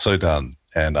also done.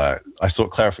 And I sought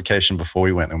clarification before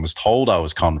we went and was told I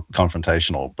was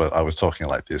confrontational, but I was talking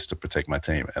like this to protect my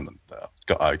team. And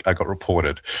I got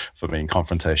reported for being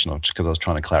confrontational just because I was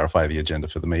trying to clarify the agenda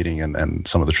for the meeting and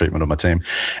some of the treatment of my team.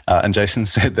 And Jason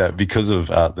said that because of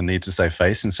the need to save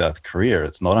face in South Korea,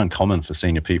 it's not uncommon for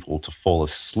senior people to fall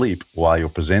asleep while you're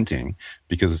presenting,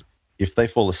 because if they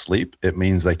fall asleep, it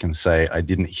means they can say, I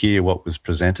didn't hear what was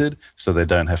presented, so they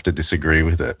don't have to disagree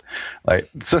with it. Like,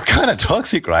 it's kind of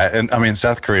toxic, right? And I mean,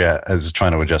 South Korea is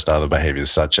trying to adjust other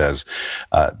behaviors, such as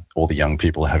all the young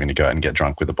people having to go out and get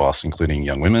drunk with the boss, including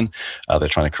young women. They're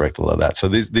trying to correct a lot of that. So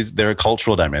there are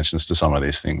cultural dimensions to some of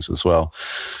these things as well.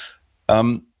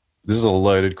 This is a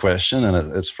loaded question, and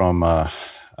it's from the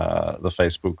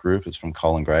Facebook group. It's from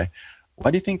Colin Gray.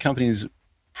 Why do you think companies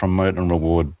promote and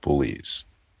reward bullies?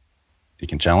 You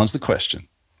can challenge the question,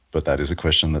 but that is a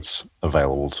question that's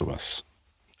available to us.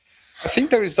 I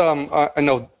think there is, I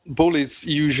know bullies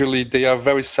usually, they are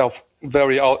very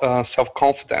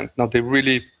self-confident. Now they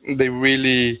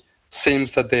really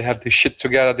seems that they have the shit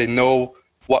together. They know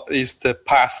what is the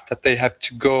path that they have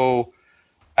to go.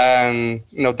 And,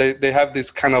 they have this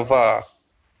kind of a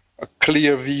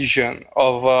clear vision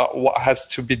of what has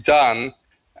to be done,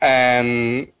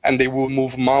 and they will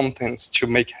move mountains to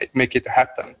make it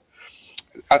happen.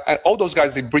 All those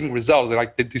guys, they bring results.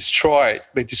 They destroy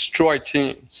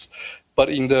teams. But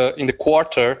in the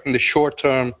quarter, in the short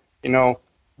term,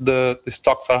 the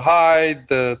stocks are high,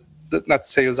 the net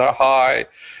sales are high,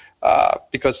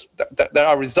 because there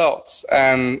are results.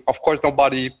 And of course,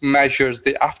 nobody measures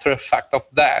the after effect of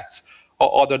that,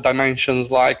 or other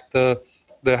dimensions like the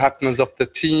happiness of the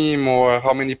team, or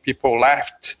how many people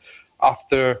left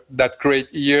after that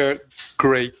great year.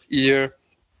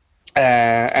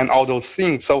 And all those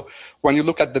things. So when you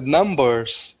look at the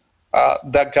numbers,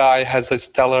 that guy has a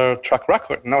stellar track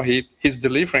record. He's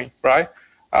delivering, right,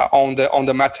 on the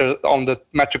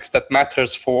metrics that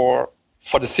matters for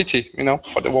the city,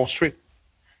 for the Wall Street.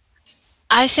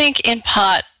 I think in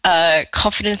part,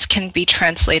 confidence can be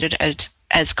translated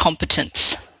as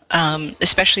competence,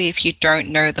 especially if you don't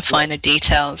know the finer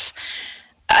details.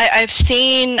 I've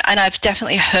seen, and I've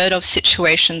definitely heard of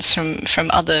situations from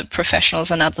other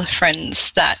professionals and other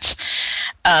friends that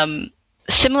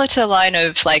similar to the line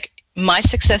of my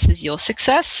success is your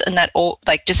success, and that all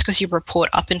just because you report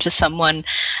up into someone,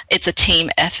 it's a team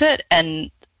effort, and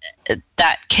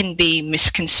that can be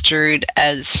misconstrued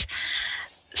as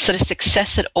sort of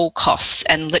success at all costs,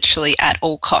 and literally at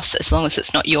all costs, as long as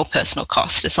it's not your personal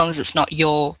cost, as long as it's not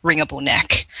your wringable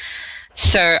neck.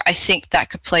 So I think that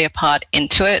could play a part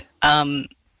into it, and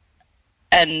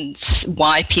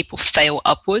why people fail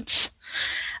upwards.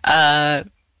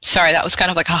 Sorry, that was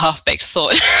kind of like a half-baked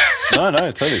thought.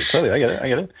 No, totally. I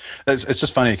get it. It's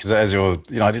just funny because as I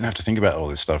didn't have to think about all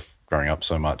this stuff growing up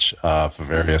so much for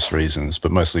various reasons,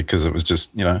 but mostly because it was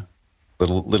just,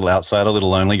 little outsider, little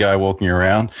lonely guy walking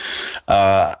around.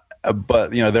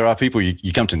 But, there are people,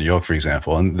 you come to New York, for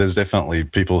example, and there's definitely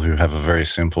people who have a very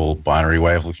simple binary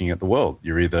way of looking at the world.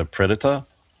 You're either predator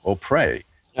or prey.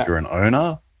 Yeah. You're an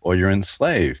owner or you're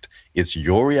enslaved. It's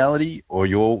your reality or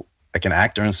you're like an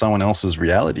actor in someone else's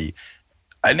reality.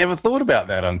 I never thought about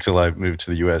that until I moved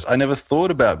to the US. I never thought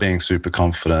about being super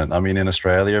confident. I mean, in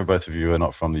Australia, both of you are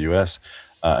not from the US.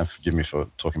 And forgive me for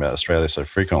talking about Australia so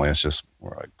frequently. It's just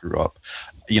where I grew up.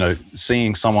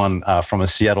 Seeing someone from a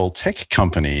Seattle tech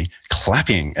company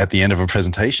clapping at the end of a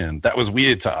presentation, that was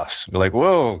weird to us. We're like,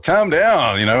 whoa, calm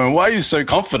down, and why are you so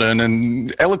confident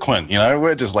and eloquent?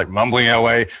 We're just mumbling our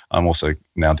way. I'm also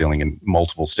now dealing in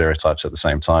multiple stereotypes at the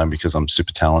same time because I'm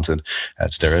super talented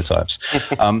at stereotypes.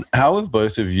 How have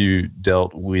both of you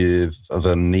dealt with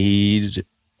the need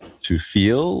to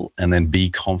feel and then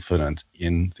be confident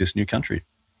in this new country?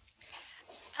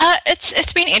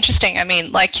 It's been interesting. I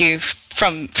mean, like you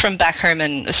from back home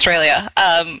in Australia,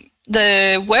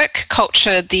 the work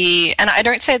culture, and I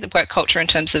don't say the work culture in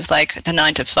terms of the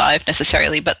 9 to 5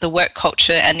 necessarily, but the work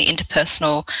culture and the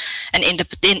interpersonal and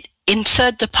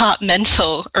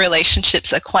interdepartmental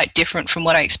relationships are quite different from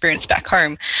what I experienced back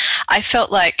home. I felt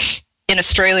like in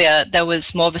Australia, there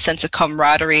was more of a sense of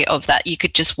camaraderie of that you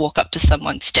could just walk up to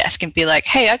someone's desk and be like,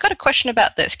 hey, I got a question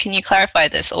about this. Can you clarify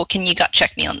this? Or can you gut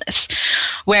check me on this?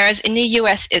 Whereas in the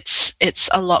US, it's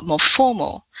a lot more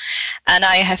formal. And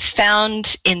I have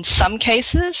found in some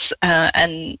cases,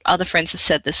 and other friends have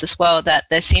said this as well, that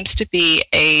there seems to be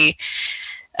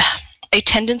a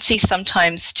tendency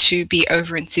sometimes to be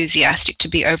over enthusiastic, to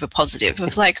be over positive,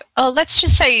 of like, oh, let's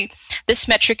just say this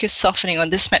metric is softening or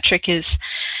this metric is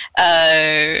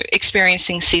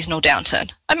experiencing seasonal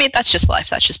downturn. I mean, that's just life,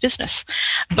 that's just business.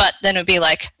 But then it'd be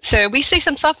like, so we see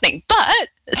some softening, but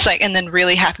it's like, and then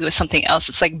really happy with something else.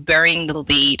 It's like burying the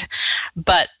lead.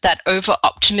 But that over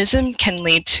optimism can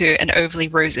lead to an overly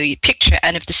rosy picture.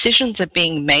 And if decisions are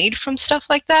being made from stuff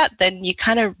like that, then you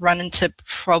kind of run into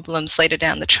problems later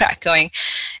down the track going,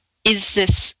 is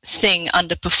this thing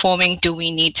underperforming? Do we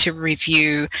need to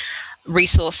review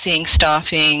resourcing,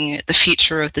 staffing, the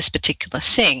future of this particular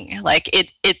thing? Like it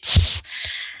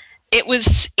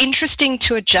was interesting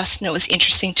to adjust and it was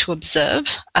interesting to observe.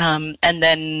 And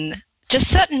then just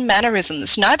certain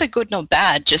mannerisms, neither good nor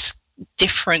bad, just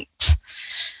different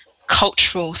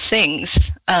cultural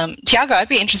things. Tiago, I'd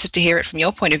be interested to hear it from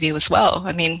your point of view as well.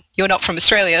 I mean, you're not from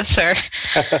Australia, so.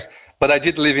 But I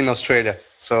did live in Australia,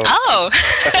 so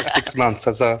 6 months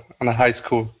as a high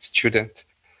school student.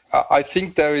 I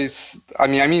think there is,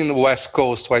 I'm in the West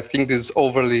Coast, so I think this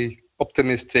overly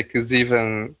optimistic is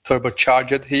even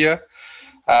turbocharged here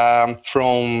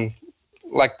from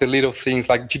like the little things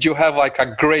like, did you have like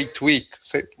a great week?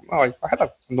 Say, oh, I had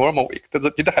a normal week.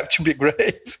 It didn't have to be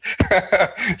great.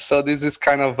 So this is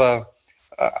kind of,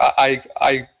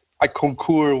 I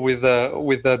concur with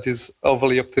this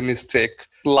overly optimistic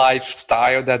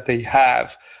lifestyle that they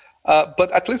have. But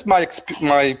at least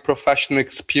my professional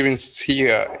experience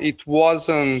here, it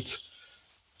wasn't.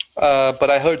 But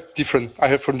I heard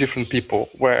from different people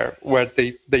where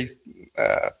they.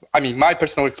 My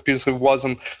personal experience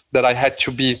wasn't that I had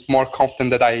to be more confident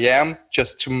than I am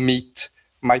just to meet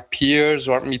my peers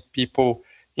or meet people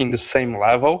in the same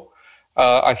level.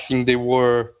 I think they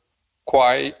were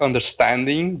quite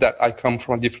understanding that I come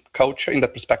from a different culture, in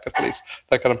that perspective at least.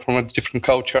 I come from a different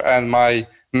culture and my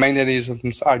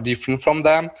mannerisms are different from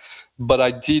them. But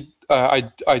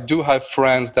I do have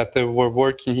friends that they were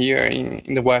working here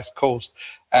in the West Coast,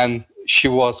 and she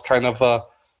was kind of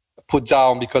put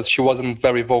down because she wasn't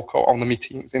very vocal on the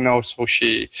meetings, so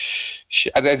she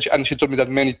told me that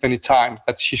many times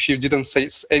that she didn't say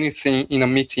anything in a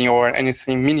meeting or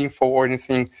anything meaningful or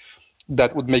anything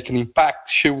that would make an impact.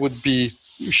 She would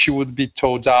be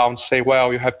told down, say,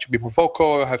 well, you have to be more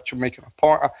vocal, you have to make a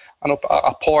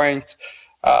point.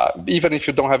 Even if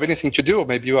you don't have anything to do,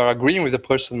 maybe you are agreeing with the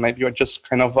person, maybe you're just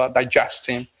kind of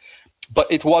digesting. But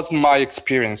it wasn't my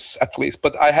experience, at least.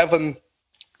 But I haven't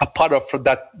a part of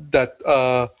that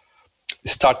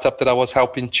startup that I was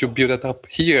helping to build it up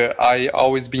here. I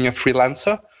always been a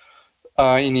freelancer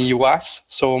in the US,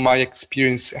 so my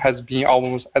experience has been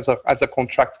almost as a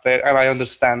contractor, and I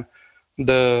understand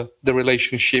the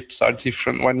relationships are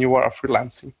different when you are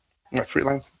freelancing.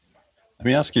 Let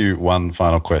me ask you one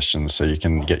final question so you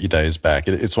can get your days back.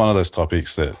 It's one of those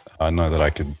topics that I know that I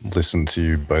could listen to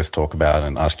you both talk about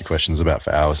and ask you questions about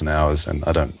for hours and hours, and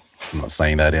I'm not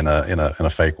saying that in a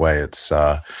fake way. It's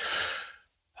more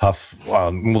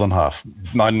than half.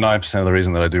 99% of the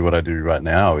reason that I do what I do right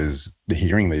now is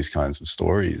hearing these kinds of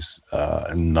stories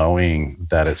and knowing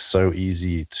that it's so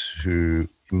easy to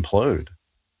implode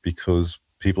because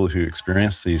people who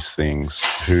experience these things,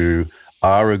 who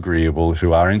are agreeable,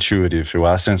 who are intuitive, who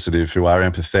are sensitive, who are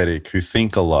empathetic, who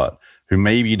think a lot, who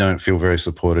maybe don't feel very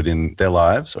supported in their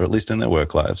lives, or at least in their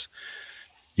work lives,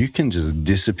 you can just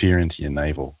disappear into your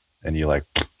navel and you're like,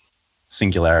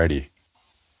 singularity.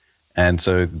 And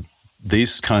so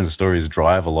these kinds of stories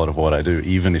drive a lot of what I do,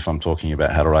 even if I'm talking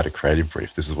about how to write a creative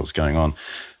brief. This is what's going on.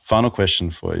 Final question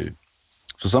for you.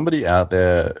 For somebody out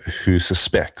there who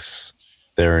suspects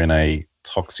they're in a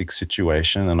toxic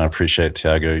situation, and I appreciate,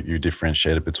 Tiago, you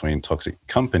differentiated between toxic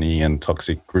company and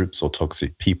toxic groups or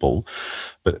toxic people,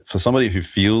 but for somebody who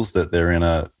feels that they're in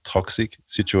a toxic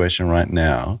situation right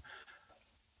now,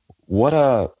 what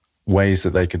are ways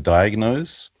that they could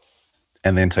diagnose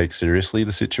and then take seriously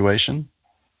the situation?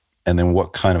 And then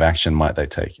what kind of action might they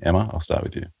take? Emma, I'll start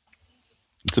with you.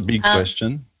 It's a big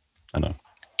question, I know.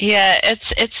 Yeah,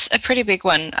 it's a pretty big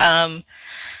one.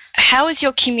 How is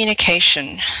your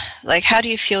communication? Like, how do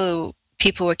you feel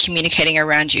people are communicating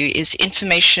around you? Is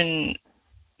information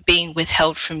being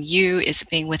withheld from you? Is it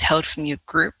being withheld from your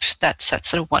group? That's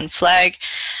sort of one flag.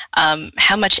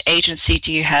 How much agency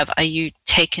do you have? Are you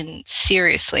taken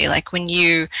seriously? Like when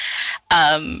you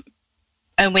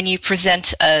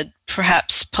present a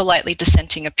perhaps politely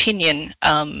dissenting opinion,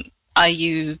 are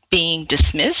you being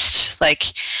dismissed? Like,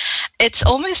 it's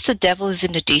almost the devil is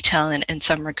in the detail in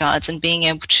some regards, and being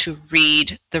able to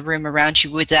read the room around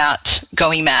you without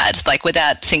going mad, like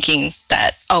without thinking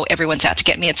that, oh, everyone's out to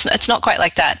get me. It's not quite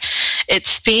like that.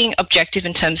 It's being objective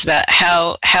in terms about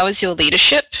how is your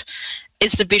leadership,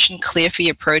 is the vision clear for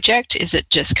your project? Is it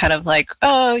just kind of like,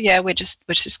 oh yeah, we're just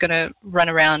going to run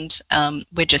around,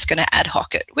 we're just going to ad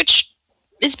hoc it, which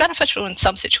is beneficial in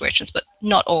some situations, but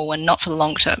not all, and not for the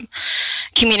long term.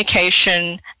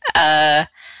 Communication,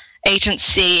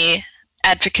 agency,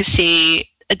 advocacy.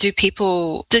 Do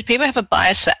people have a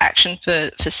bias for action,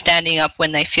 for standing up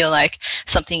when they feel like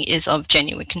something is of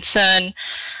genuine concern?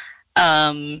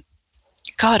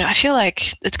 God, I feel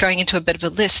like it's going into a bit of a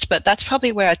list, but that's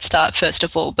probably where I'd start first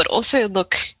of all. But also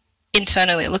look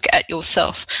internally, look at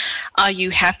yourself. Are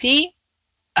you happy?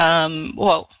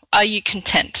 Well, are you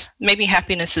content? Maybe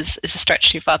happiness is a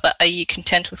stretch too far, but are you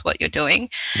content with what you're doing?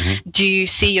 Mm-hmm. Do you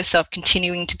see yourself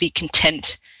continuing to be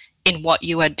content in what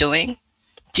you are doing?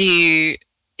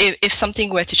 If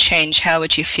something were to change, how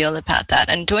would you feel about that?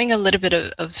 And doing a little bit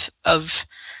of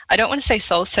I don't want to say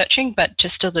soul searching, but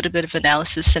just a little bit of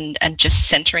analysis and just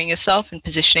centering yourself and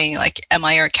positioning, like, am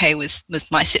I okay with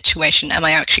my situation? Am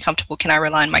I actually comfortable? Can I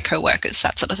rely on my coworkers?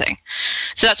 That sort of thing.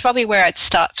 So that's probably where I'd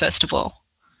start first of all.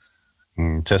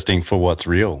 Testing for what's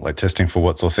real, like testing for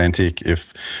what's authentic.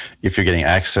 If you're getting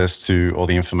access to all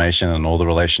the information and all the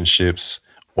relationships,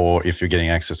 or if you're getting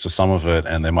access to some of it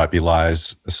and there might be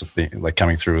lies like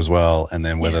coming through as well, and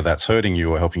then whether that's hurting you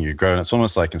or helping you grow. And it's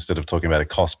almost like, instead of talking about a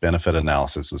cost-benefit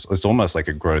analysis, it's almost like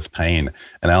a growth-pain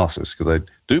analysis, because I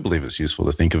do believe it's useful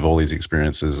to think of all these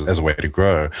experiences as a way to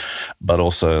grow. But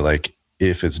also, like,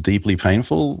 if it's deeply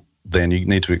painful, then you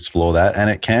need to explore that. And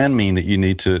it can mean that you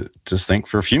need to just think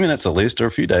for a few minutes at least, or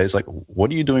a few days, like, what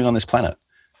are you doing on this planet?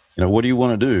 You know, what do you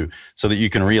want to do, so that you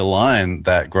can realign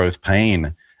that growth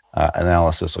pain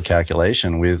analysis or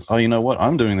calculation with, oh, you know what,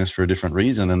 I'm doing this for a different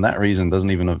reason, and that reason doesn't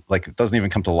even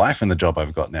come to life in the job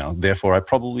I've got now. Therefore, I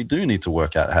probably do need to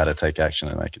work out how to take action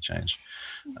and make a change.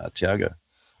 Tiago?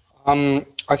 I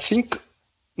think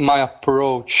my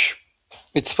approach,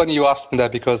 it's funny you asked me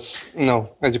that, because, you know,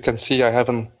 as you can see, I have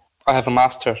a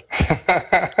master.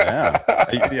 Yeah.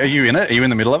 Are you in it? Are you in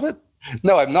the middle of it?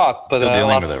 No, I'm not. But still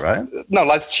dealing with it, right? No,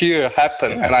 last year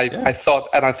happened, and I thought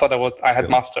I had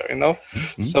master, you know.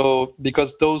 Mm-hmm. So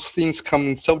because those things come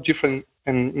in so different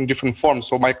and in different forms.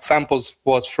 So my examples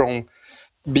was from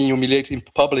being humiliated in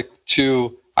public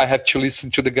to I have to listen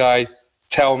to the guy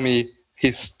tell me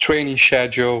his training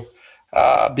schedule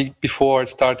before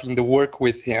starting the work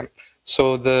with him.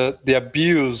 So the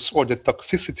abuse or the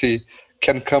toxicity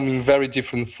can come in very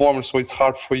different forms. So it's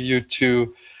hard for you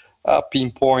to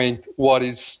pinpoint what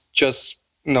is just,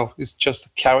 you know, it's just a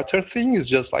character thing. It's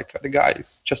just like the guy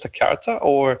is just a character,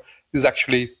 or is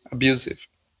actually abusive.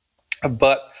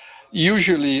 But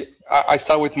usually I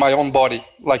start with my own body.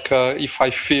 Like if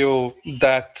I feel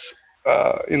that,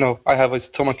 you know, I have a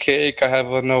stomach ache, I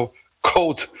have a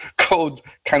cold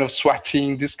kind of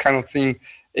sweating, this kind of thing.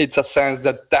 It's a sense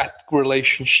that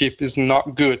relationship is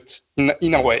not good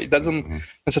in a way. It doesn't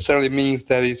necessarily means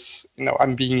that it's, you know,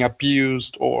 I'm being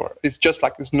abused, or it's just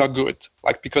like it's not good.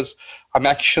 Like, because I'm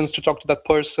anxious to talk to that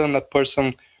person,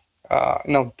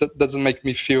 you know, that doesn't make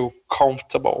me feel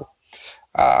comfortable.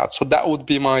 So that would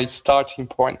be my starting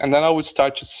point. And then I would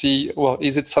start to see, well,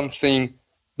 is it something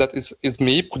that is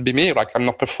me? Could be me, like I'm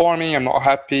not performing, I'm not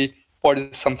happy, or is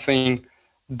it something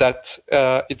that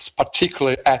it's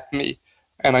particular at me?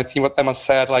 And I think what Emma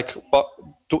said, like,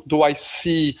 do I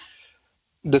see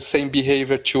the same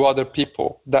behavior to other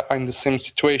people that are in the same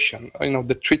situation? You know,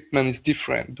 the treatment is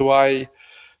different. I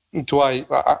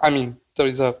mean, there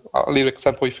is a little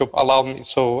example, if you allow me.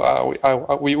 So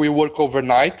we work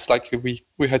overnight, like we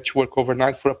had to work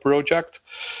overnight for a project.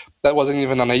 That wasn't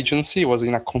even an agency, it was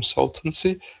in a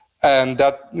consultancy. And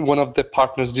that one of the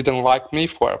partners didn't like me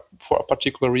for a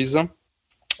particular reason.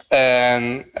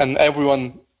 And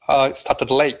everyone started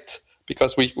late,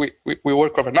 because we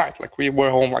work overnight. Like, we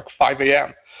were home like 5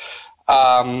 a.m.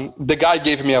 The guy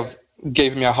gave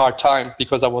me a hard time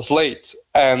because I was late,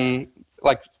 and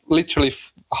like literally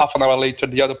half an hour later,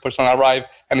 the other person arrived,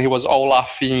 and he was all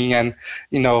laughing and,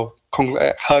 you know,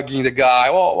 hugging the guy.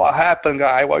 Oh, what happened,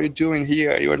 guy? What are you doing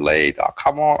here? You're late. Oh,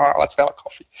 come on, let's have a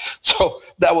coffee. So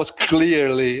that was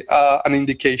clearly an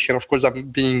indication. Of course,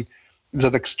 it's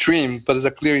an extreme, but it's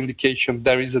a clear indication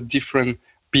there is a different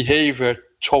behavior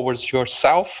towards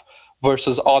yourself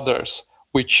versus others,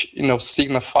 which, you know,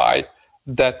 signify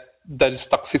that there is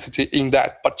toxicity in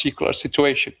that particular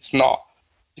situation. It's not,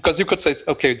 because you could say,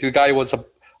 okay, the guy was a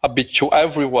bitch to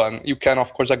everyone. You can,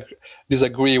 of course,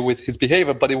 disagree with his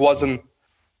behavior, but it wasn't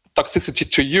toxicity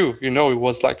to you. You know, it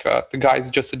was like the guy is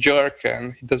just a jerk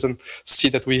and he doesn't see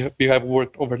that we have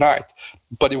worked overnight.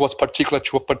 But it was particular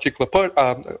to a particular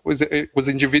it was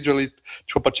individually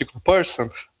to a particular person.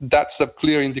 That's a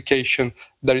clear indication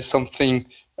there is something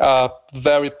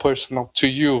very personal to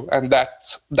you, and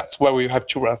that's where we have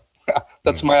to run.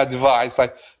 That's my advice.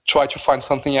 Like, try to find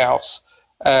something else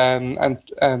and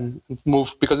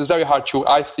move, because it's very hard to.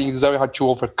 I think it's very hard to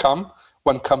overcome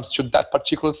when it comes to that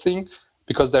particular thing,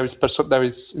 because there is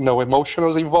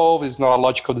emotions involved. It's not a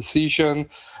logical decision.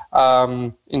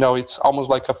 It's almost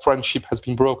like a friendship has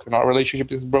been broken, or a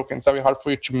relationship is broken. It's very hard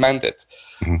for you to mend it.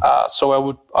 So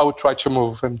I would try to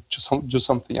move and just do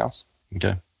something else.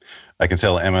 Okay. I can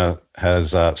tell Emma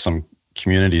has some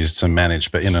communities to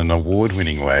manage, but in an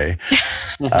award-winning way.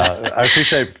 I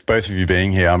appreciate both of you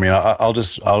being here. I mean,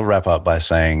 I'll wrap up by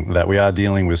saying that we are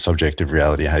dealing with subjective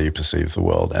reality, how you perceive the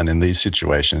world. And in these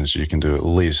situations, you can do at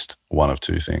least one of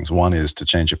two things. One is to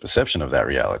change your perception of that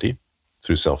reality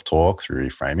through self-talk, through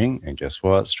reframing. And guess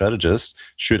what? Strategists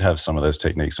should have some of those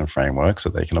techniques and frameworks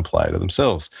that they can apply to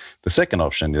themselves. The second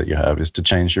option that you have is to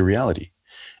change your reality.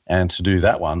 And to do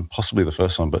that one, possibly the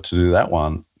first one, but to do that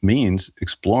one means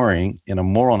exploring in a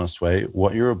more honest way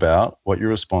what you're about, what you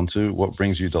respond to, what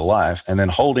brings you to life, and then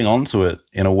holding on to it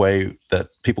in a way that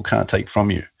people can't take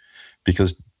from you.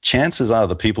 Because chances are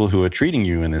the people who are treating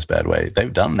you in this bad way,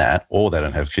 they've done that, or they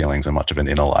don't have feelings and much of an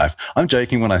inner life. I'm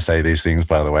joking when I say these things,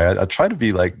 by the way. I try to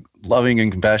be like loving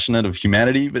and compassionate of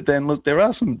humanity, but then look, there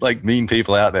are some like mean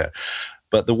people out there.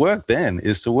 But the work then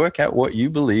is to work out what you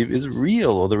believe is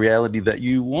real, or the reality that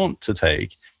you want to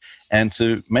take, and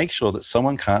to make sure that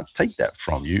someone can't take that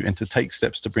from you, and to take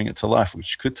steps to bring it to life,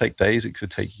 which could take days, it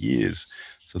could take years.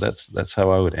 So that's how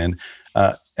I would end.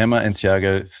 Emma and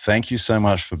Tiago, thank you so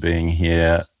much for being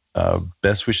here.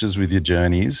 Best wishes with your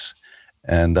journeys.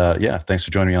 And thanks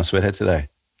for joining me on Sweathead today.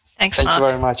 Thanks, Thank Mark. you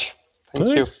very much. Thank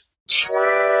you.